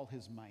with all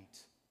his might.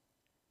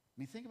 I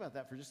mean, think about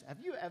that for just,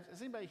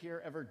 has anybody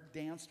here ever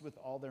danced with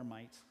all their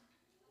might?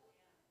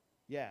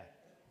 Yeah.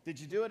 Did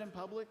you do it in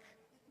public?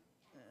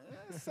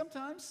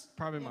 Sometimes.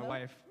 Probably my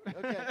wife.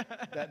 Okay,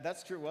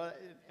 that's true. Well,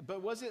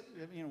 but was it,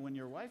 when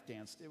your wife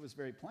danced, it was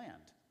very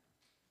planned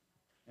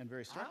and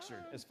very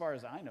structured, as far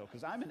as I know,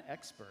 because I'm an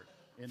expert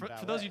in ballet.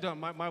 For those of you who don't,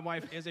 my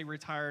wife is a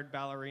retired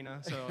ballerina,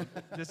 so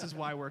this is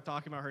why we're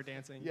talking about her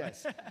dancing.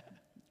 Yes.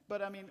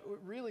 But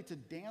really to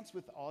dance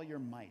with all your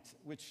might,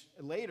 which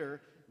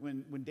later,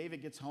 when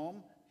David gets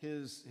home,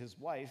 his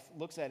wife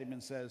looks at him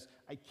and says,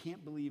 I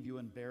can't believe you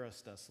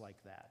embarrassed us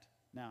like that.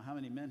 Now, how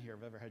many men here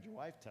have ever had your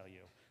wife tell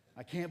you,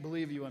 I can't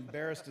believe you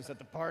embarrassed us at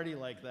the party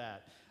like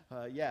that?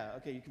 Yeah,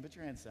 okay, you can put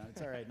your hands down.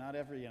 It's all right, not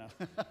every,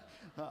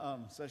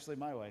 especially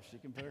my wife, she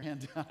can put her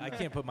hand down. I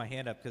can't put my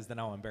hand up because then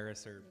I'll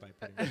embarrass her by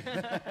putting my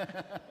hand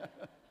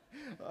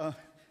down.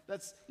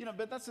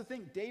 But that's the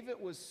thing. David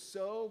was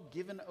so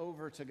given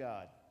over to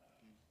God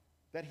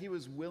that he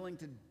was willing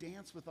to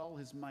dance with all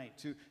his might,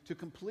 to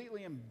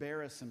completely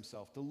embarrass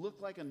himself, to look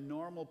like a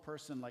normal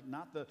person, like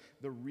not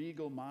the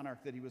regal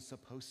monarch that he was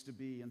supposed to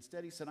be.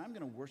 Instead, he said, I'm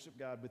going to worship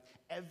God with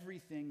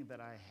everything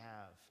that I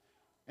have.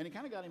 And it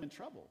kind of got him in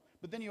trouble.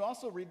 But then you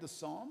also read the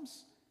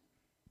Psalms.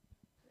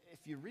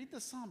 If you read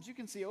the Psalms, you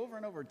can see over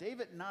and over,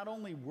 David not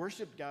only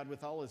worshiped God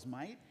with all his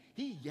might,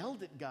 he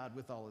yelled at God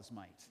with all his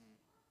might.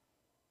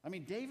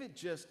 David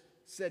just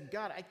said,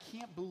 God, I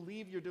can't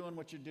believe you're doing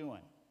what you're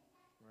doing.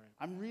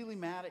 I'm really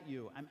mad at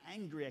you. I'm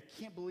angry. I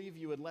can't believe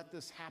you would let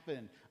this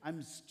happen.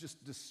 I'm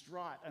just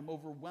distraught. I'm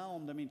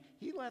overwhelmed. I mean,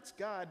 he lets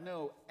God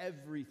know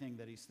everything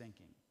that he's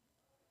thinking.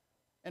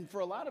 And for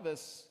a lot of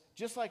us,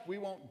 just like we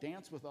won't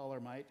dance with all our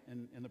might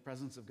in the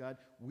presence of God,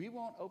 we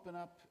won't open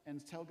up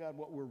and tell God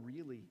what we're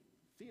really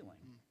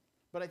feeling.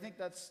 But I think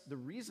that's the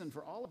reason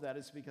for all of that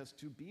is because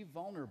to be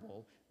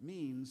vulnerable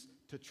means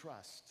to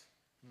trust.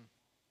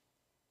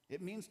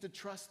 It means to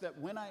trust that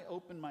when I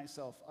open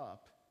myself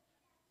up,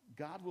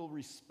 God will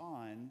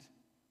respond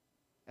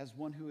as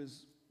one who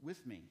is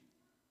with me,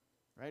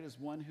 right? As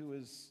one who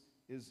is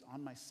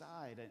on my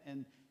side.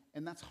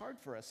 And that's hard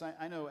for us.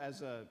 I know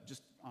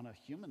just on a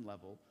human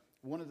level,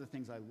 one of the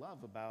things I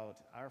love about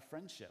our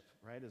friendship,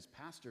 right, as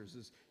pastors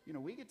is,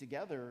 we get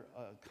together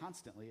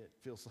constantly, it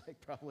feels like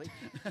probably.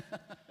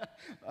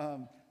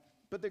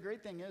 But the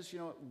great thing is,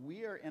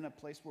 we are in a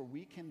place where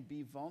we can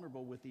be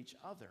vulnerable with each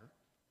other,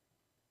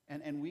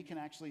 and we can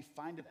actually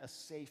find it a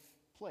safe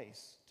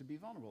place to be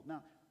vulnerable.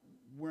 Now,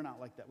 we're not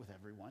like that with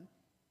everyone,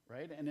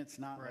 right? And it's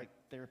not like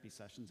therapy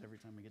sessions every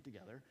time we get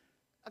together.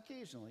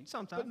 Occasionally.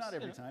 Sometimes. But not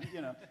every time,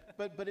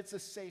 But it's a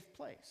safe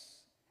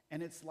place,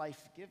 and it's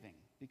life-giving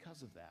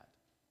because of that.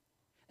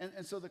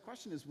 And so the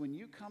question is, when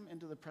you come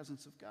into the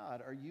presence of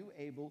God, are you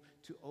able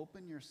to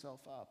open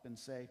yourself up and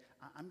say,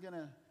 I'm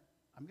gonna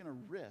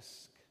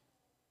risk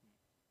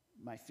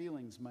my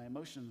feelings, my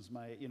emotions,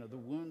 the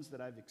wounds that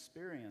I've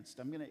experienced.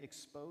 I'm gonna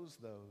expose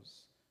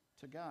those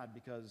to God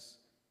because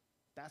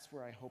that's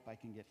where I hope I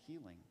can get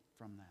healing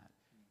from that.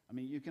 I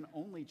mean, you can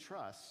only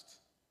trust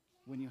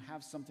when you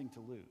have something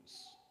to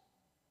lose.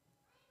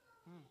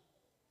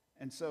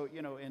 And so,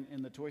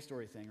 in the Toy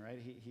Story thing, right?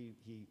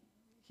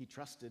 He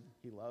trusted,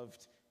 he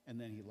loved, and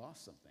then he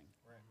lost something.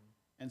 Right.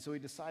 And so he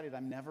decided,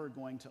 I'm never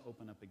going to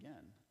open up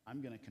again.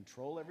 I'm going to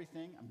control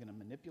everything. I'm going to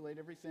manipulate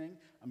everything.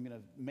 I'm going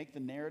to make the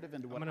narrative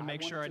into what I want it to be. I'm going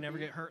to make sure I never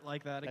get hurt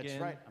like that again.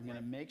 That's right. I'm going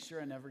to make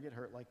sure I never get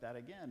hurt like that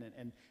again.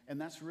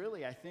 And that's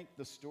really, I think,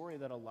 the story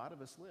that a lot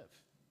of us live.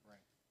 Right.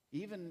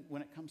 Even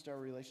when it comes to our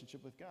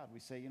relationship with God, we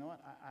say, you know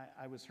what,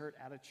 I was hurt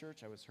at a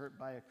church. I was hurt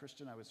by a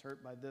Christian. I was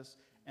hurt by this.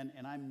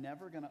 And I'm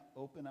never going to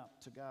open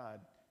up to God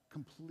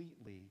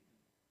completely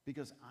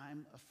because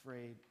I'm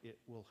afraid it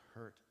will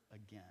hurt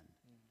again.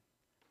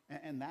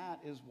 And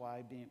that is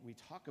why we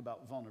talk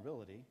about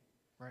vulnerability.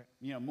 Right.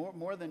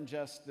 More than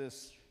just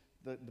this,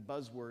 the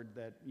buzzword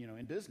that,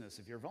 in business,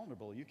 if you're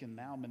vulnerable, you can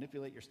now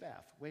manipulate your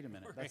staff. Wait a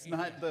minute. Right. That's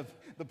not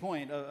the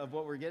point of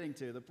what we're getting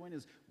to. The point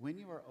is when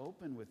you are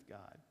open with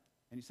God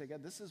and you say,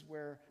 God, this is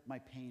where my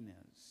pain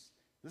is.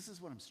 This is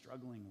what I'm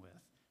struggling with.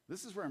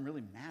 This is where I'm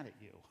really mad at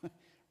you,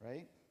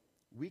 right?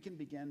 We can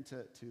begin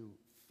to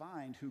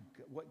find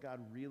what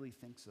God really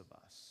thinks of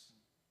us.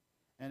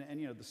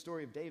 And the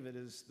story of David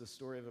is the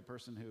story of a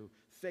person who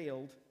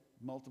failed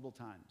multiple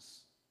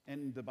times.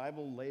 And the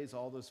Bible lays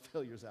all those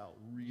failures out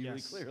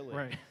really clearly.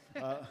 Right.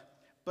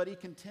 But he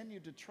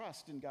continued to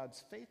trust in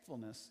God's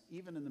faithfulness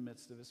even in the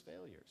midst of his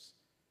failures.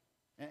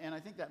 And I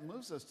think that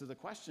moves us to the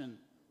question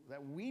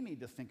that we need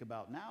to think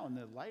about now in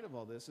the light of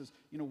all this is,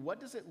 what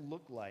does it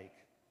look like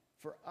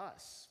for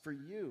us, for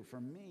you,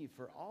 for me,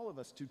 for all of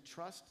us to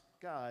trust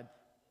God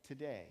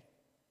today?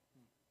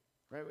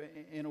 Right?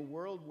 In a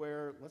world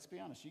where, let's be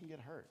honest, you can get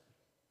hurt.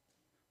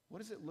 What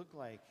does it look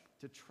like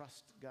to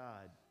trust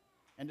God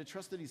and to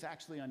trust that he's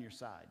actually on your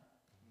side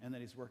and that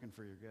he's working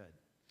for your good?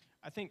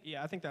 I think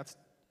that's,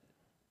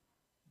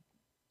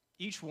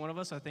 each one of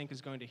us, I think,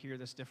 is going to hear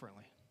this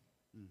differently.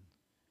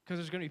 Because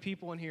there's going to be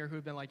people in here who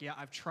have been like, yeah,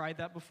 I've tried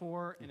that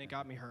before and it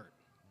got me hurt.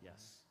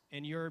 Yes.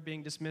 And you're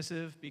being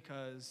dismissive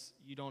because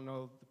you don't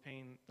know the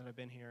pain that I've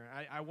been here.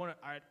 I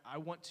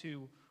want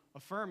to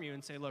affirm you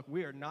and say, look,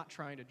 we are not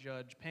trying to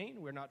judge pain.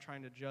 We're not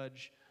trying to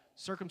judge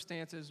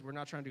circumstances. We're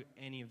not trying to do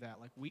any of that.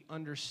 Like, we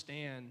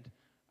understand.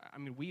 I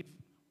mean,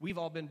 we've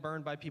all been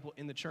burned by people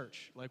in the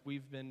church. Like,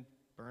 we've been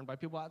burned by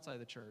people outside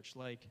the church.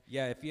 Like,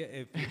 yeah, if you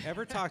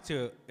ever talk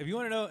to, if you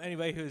want to know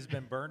anybody who's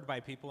been burned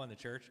by people in the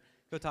church,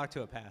 go talk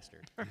to a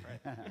pastor.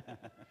 Right.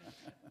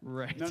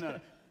 Right. No.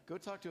 Go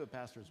talk to a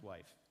pastor's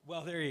wife.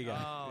 Well, there you go.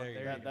 Oh, there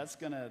you go. That's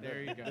gonna.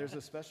 There you go. There's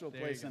a special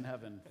place in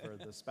heaven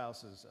for the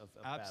spouses of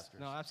pastors.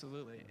 No,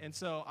 absolutely. And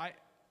so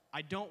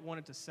I don't want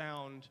it to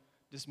sound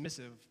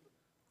dismissive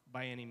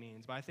by any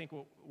means, but I think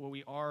what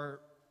we are,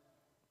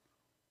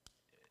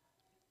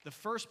 the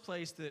first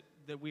place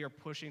that we are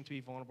pushing to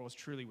be vulnerable is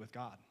truly with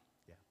God.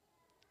 Yeah.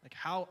 Like,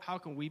 how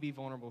can we be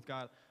vulnerable with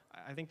God?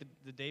 I think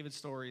the David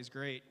story is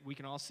great. We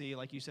can all see,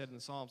 like you said in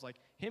the Psalms, like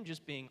him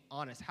just being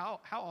honest. How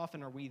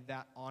often are we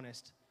that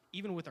honest,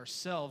 even with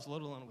ourselves,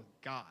 let alone with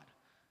God,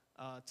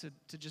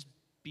 to just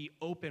be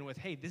open with,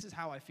 hey, this is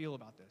how I feel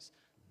about this.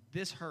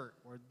 This hurt,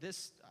 or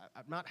this,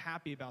 I'm not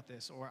happy about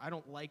this, or I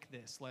don't like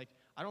this. Like,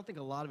 I don't think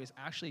a lot of us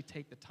actually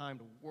take the time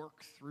to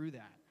work through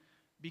that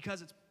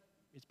because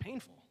it's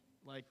painful.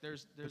 Like,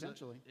 there's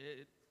potentially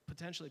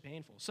potentially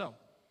painful. So,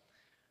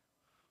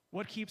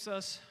 what keeps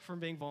us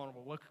from being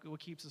vulnerable? What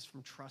keeps us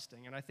from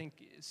trusting? And I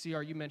think,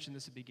 CR, you mentioned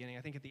this at the beginning.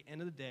 I think at the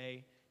end of the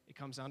day, it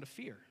comes down to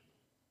fear.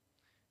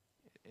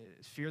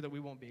 It's fear that we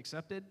won't be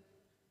accepted,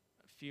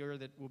 fear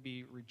that we'll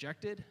be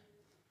rejected,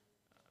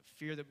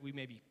 fear that we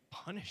may be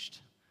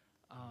punished.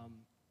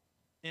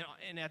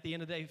 And at the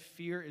end of the day,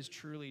 fear is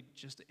truly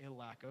just a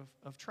lack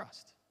of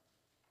trust.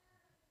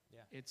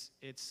 Yeah.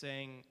 It's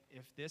saying,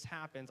 if this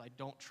happens, I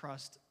don't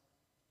trust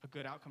a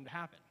good outcome to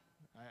happen.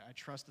 I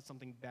trust that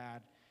something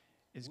bad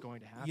is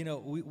going to happen. You know,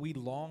 we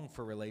long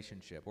for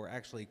relationship. We're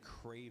actually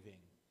craving.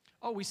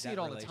 Oh, we see that it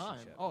all the time.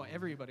 relationship. Oh,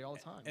 everybody all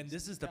the time. And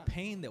this is the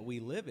pain that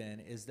we live in,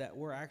 is that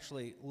we're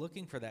actually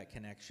looking for that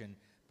connection,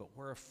 but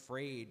we're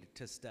afraid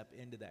to step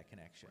into that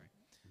connection.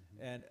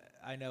 Right. And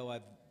I know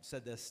I've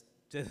said this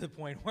to the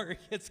point where it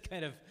gets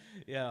kind of,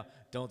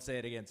 don't say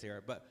it again,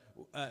 Sarah, but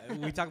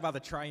we talk about the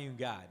triune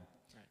God.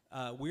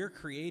 Right. We're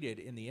created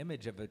in the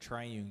image of a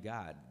triune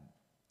God.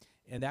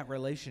 And that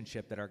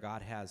relationship that our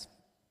God has,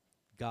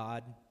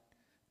 God,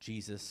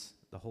 Jesus,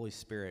 the Holy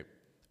Spirit,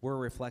 we're a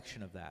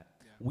reflection of that.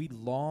 Yeah. We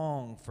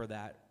long for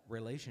that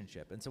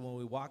relationship. And so when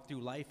we walk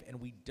through life and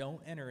we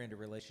don't enter into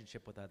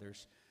relationship with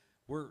others,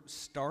 we're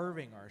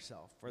starving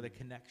ourselves for the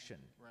connection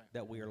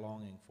that we are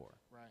longing for.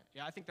 Right.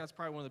 Yeah, I think that's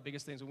probably one of the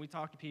biggest things. When we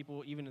talk to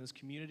people, even in this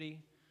community,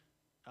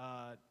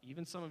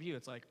 even some of you,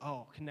 it's like,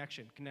 oh,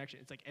 connection.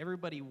 It's like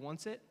everybody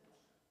wants it,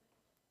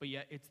 but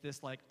yet it's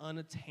this like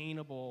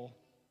unattainable,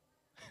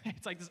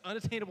 it's like this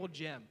unattainable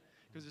gem.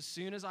 Because as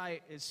soon as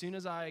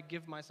I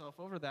give myself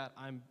over to that,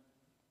 I'm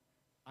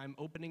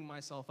opening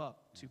myself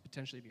up to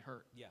potentially be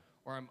hurt. Yeah.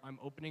 Or I'm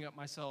opening up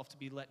myself to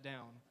be let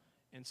down.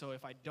 And so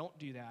if I don't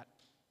do that,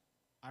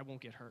 I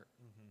won't get hurt.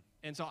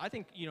 Mm-hmm. And so I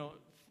think,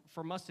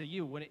 from us to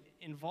you, when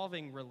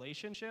involving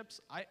relationships,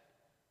 I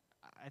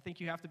think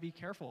you have to be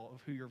careful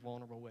of who you're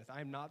vulnerable with.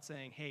 I'm not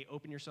saying, hey,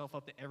 open yourself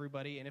up to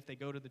everybody, and if they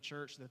go to the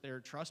church, that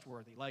they're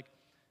trustworthy. Like,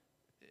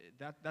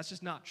 that's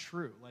just not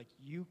true. Like,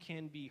 you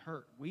can be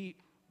hurt. We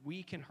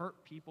can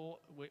hurt people.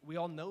 We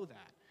all know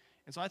that.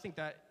 And so I think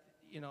that,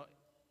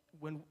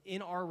 when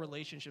in our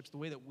relationships, the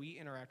way that we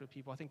interact with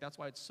people, I think that's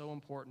why it's so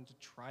important to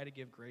try to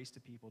give grace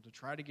to people, to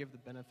try to give the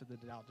benefit of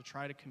the doubt, to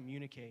try to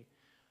communicate.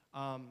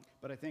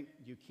 But I think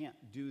you can't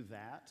do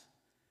that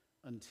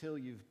until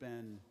you've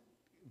been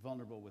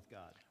vulnerable with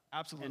God.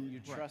 Absolutely. And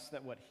you trust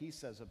that what he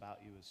says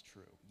about you is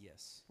true.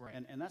 Yes. Right.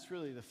 And that's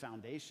really the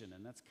foundation.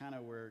 And that's kind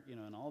of where,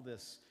 in all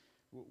this,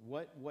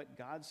 what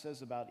God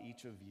says about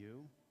each of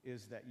you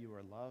is that you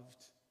are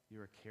loved, you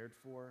are cared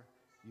for,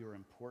 you are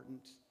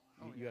important,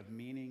 you have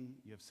meaning,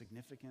 you have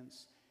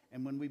significance.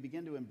 And when we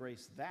begin to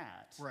embrace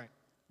that,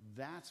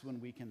 that's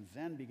when we can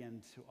then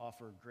begin to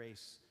offer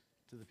grace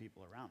to the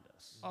people around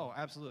us. Oh,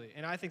 absolutely.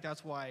 And I think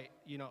that's why,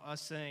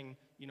 us saying,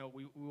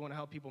 we want to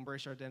help people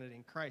embrace our identity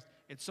in Christ,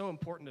 it's so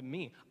important to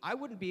me. I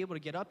wouldn't be able to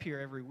get up here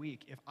every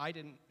week if I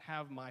didn't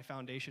have my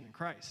foundation in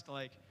Christ.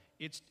 Like,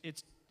 it's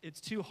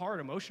too hard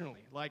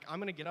emotionally. Like, I'm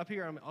going to get up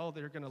here,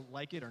 they're going to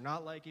like it or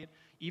not like it.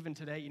 Even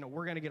today,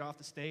 we're going to get off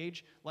the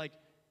stage. Like,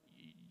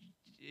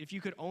 if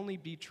you could only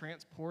be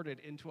transported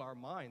into our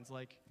minds,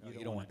 like...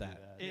 You don't want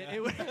that.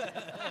 It would,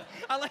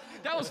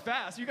 that was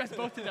fast. You guys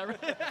both did that, right?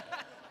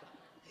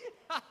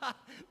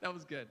 That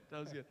was good.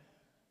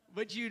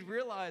 But you'd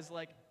realize,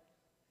 like,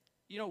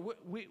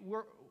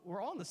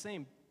 we're all in the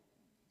same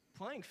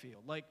playing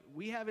field. Like,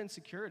 we have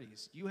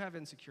insecurities. You have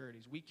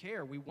insecurities. We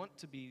care. We want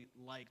to be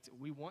liked.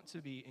 We want to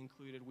be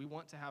included. We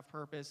want to have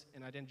purpose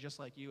and identity just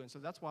like you. And so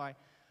that's why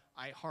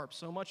I harp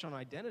so much on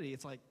identity.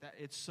 It's like that.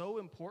 It's so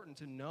important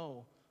to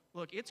know,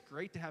 look, it's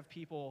great to have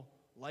people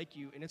like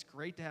you, and it's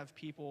great to have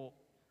people,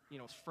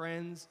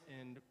 friends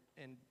and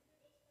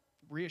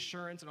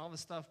reassurance and all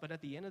this stuff. But at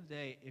the end of the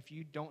day, if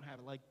you don't have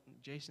it, like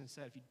Jason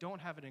said, if you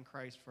don't have it in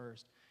Christ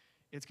first,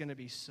 it's going to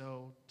be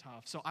so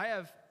tough. So I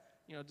have,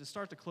 to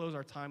start to close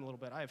our time a little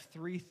bit, I have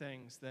 3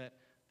 things that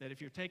if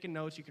you're taking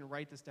notes, you can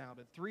write this down,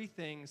 but 3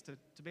 things to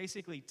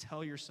basically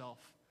tell yourself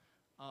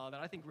that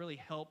I think really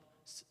help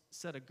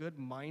set a good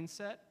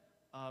mindset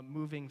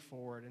moving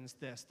forward. And it's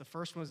this. The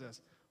first one is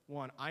this.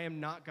 1, I am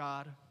not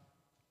God.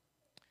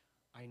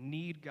 I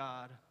need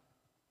God.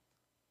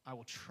 I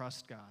will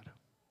trust God.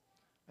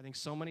 I think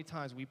so many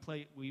times we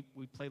play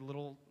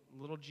little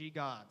G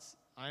gods.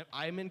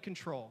 I'm in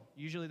control.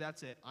 Usually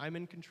that's it. I'm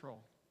in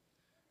control.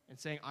 And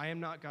saying I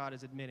am not God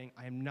is admitting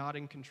I am not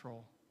in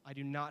control. I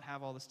do not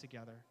have all this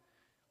together.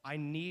 I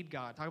need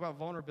God. Talk about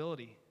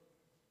vulnerability.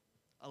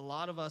 A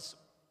lot of us,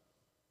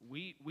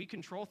 we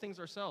control things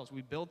ourselves.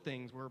 We build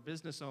things. We're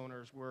business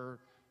owners. We've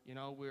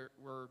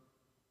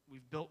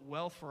built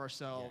wealth for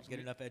ourselves. Get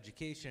enough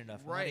education,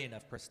 enough money,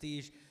 enough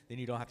prestige, then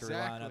you don't have to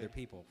rely on other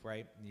people,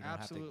 right? You don't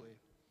Absolutely. Have to,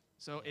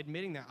 so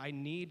admitting that I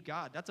need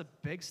God, that's a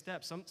big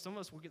step. Some of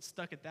us will get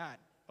stuck at that.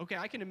 Okay,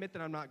 I can admit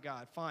that I'm not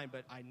God, fine,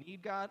 but I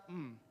need God?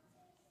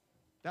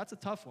 That's a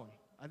tough one.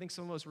 I think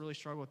some of us really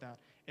struggle with that.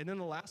 And then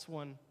the last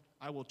one,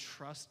 I will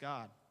trust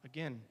God.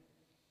 Again,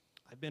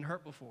 I've been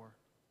hurt before.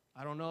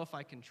 I don't know if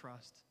I can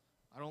trust.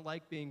 I don't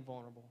like being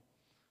vulnerable.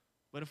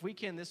 But if we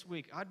can this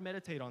week, I'd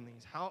meditate on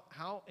these.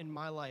 How in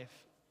my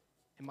life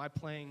am I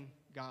playing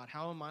God?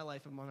 How in my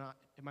life am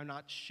I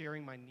not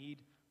sharing my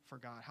need for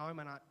God? How am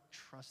I not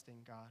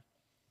trusting God?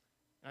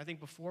 And I think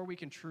before we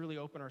can truly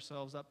open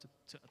ourselves up to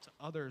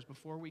others,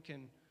 before we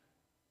can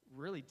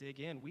really dig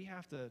in, we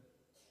have to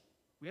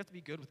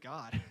be good with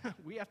God.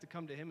 We have to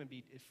come to him and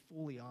be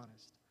fully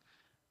honest.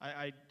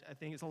 I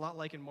think it's a lot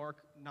like in Mark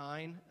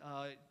 9,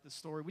 the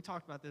story. We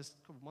talked about this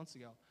a couple months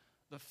ago.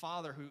 The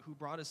father who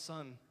brought his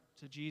son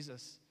to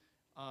Jesus,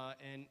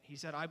 and he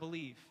said, I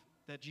believe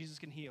that Jesus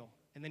can heal.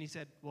 And then he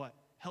said, what?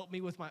 Help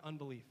me with my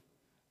unbelief.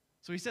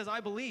 So he says, I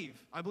believe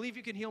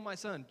you can heal my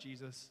son,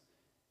 Jesus.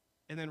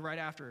 And then right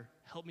after,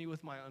 help me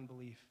with my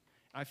unbelief.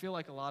 And I feel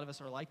like a lot of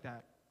us are like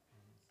that.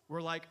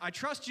 We're like, I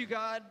trust you,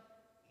 God.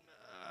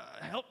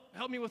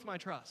 Help me with my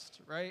trust,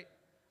 right?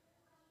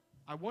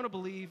 I want to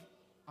believe.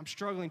 I'm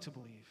struggling to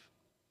believe.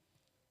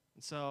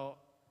 And so,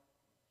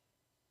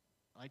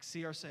 like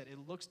CR said, it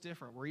looks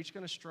different. We're each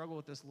going to struggle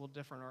with this a little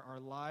different. Our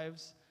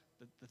lives,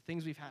 the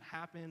things we've had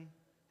happen,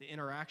 the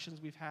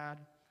interactions we've had.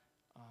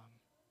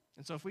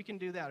 And so if we can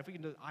do that, if we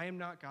can do, I am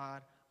not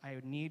God, I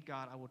need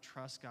God, I will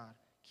trust God.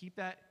 Keep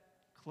that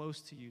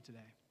close to you today.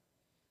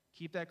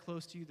 Keep that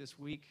close to you this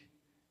week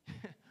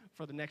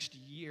for the next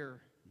year.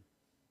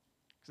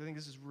 Because I think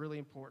this is really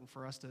important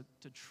for us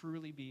to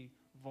truly be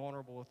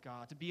vulnerable with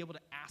God, to be able to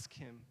ask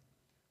him.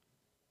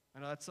 I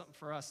know that's something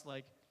for us,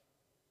 like,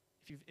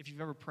 if you've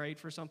ever prayed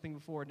for something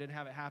before and didn't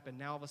have it happen,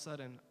 now all of a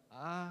sudden,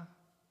 I'm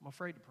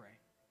afraid to pray.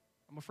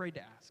 I'm afraid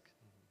to ask.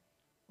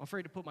 I'm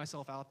afraid to put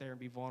myself out there and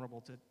be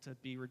vulnerable, to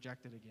be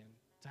rejected again,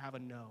 to have a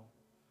no.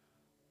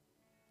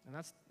 And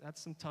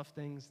that's some tough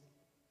things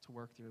to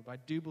work through. But I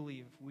do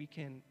believe if we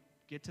can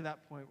get to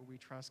that point where we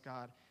trust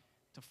God,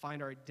 to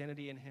find our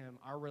identity in him,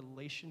 our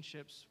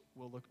relationships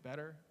will look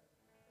better.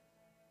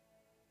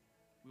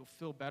 We will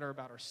feel better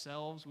about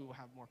ourselves. We will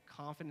have more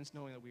confidence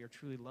knowing that we are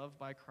truly loved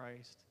by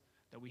Christ,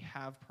 that we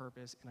have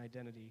purpose and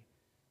identity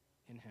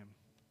in him.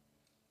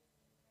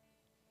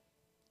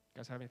 You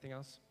guys have anything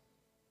else?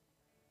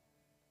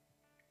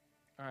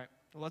 All right,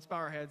 well, let's bow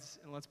our heads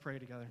and let's pray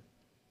together.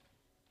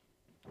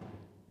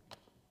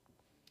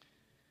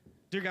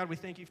 Dear God, we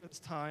thank you for this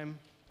time.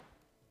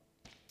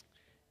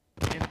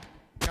 And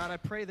God, I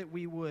pray that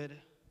we would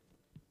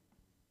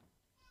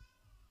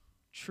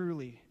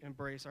truly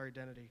embrace our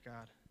identity,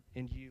 God,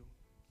 in you.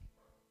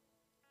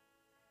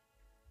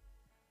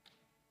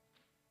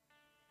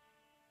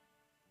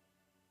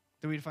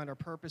 That we'd find our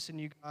purpose in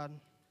you, God.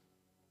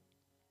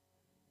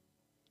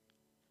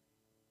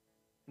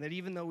 And that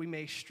even though we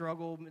may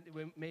struggle,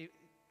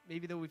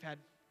 maybe though we've had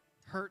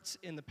hurts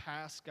in the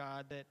past,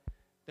 God,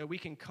 that we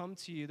can come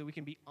to you, that we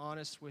can be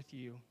honest with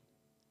you,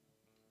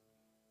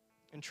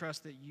 and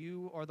trust that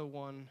you are the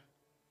one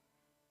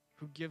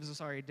who gives us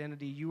our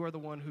identity. You are the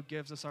one who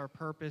gives us our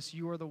purpose.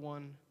 You are the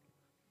one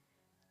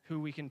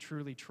who we can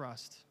truly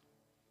trust.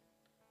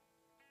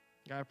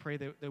 God, I pray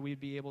that we'd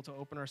be able to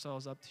open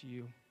ourselves up to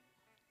you,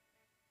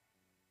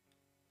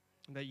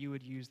 and that you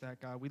would use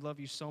that, God. We love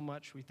you so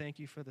much. We thank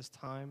you for this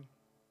time.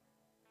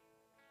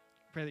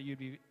 Pray that you'd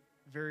be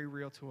very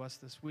real to us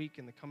this week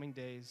and the coming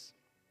days.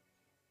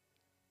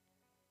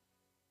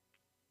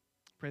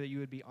 Pray that you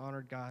would be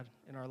honored, God,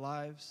 in our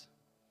lives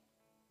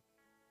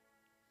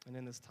and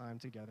in this time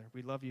together.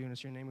 We love you, and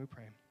it's your name we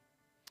pray.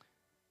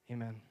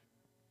 Amen.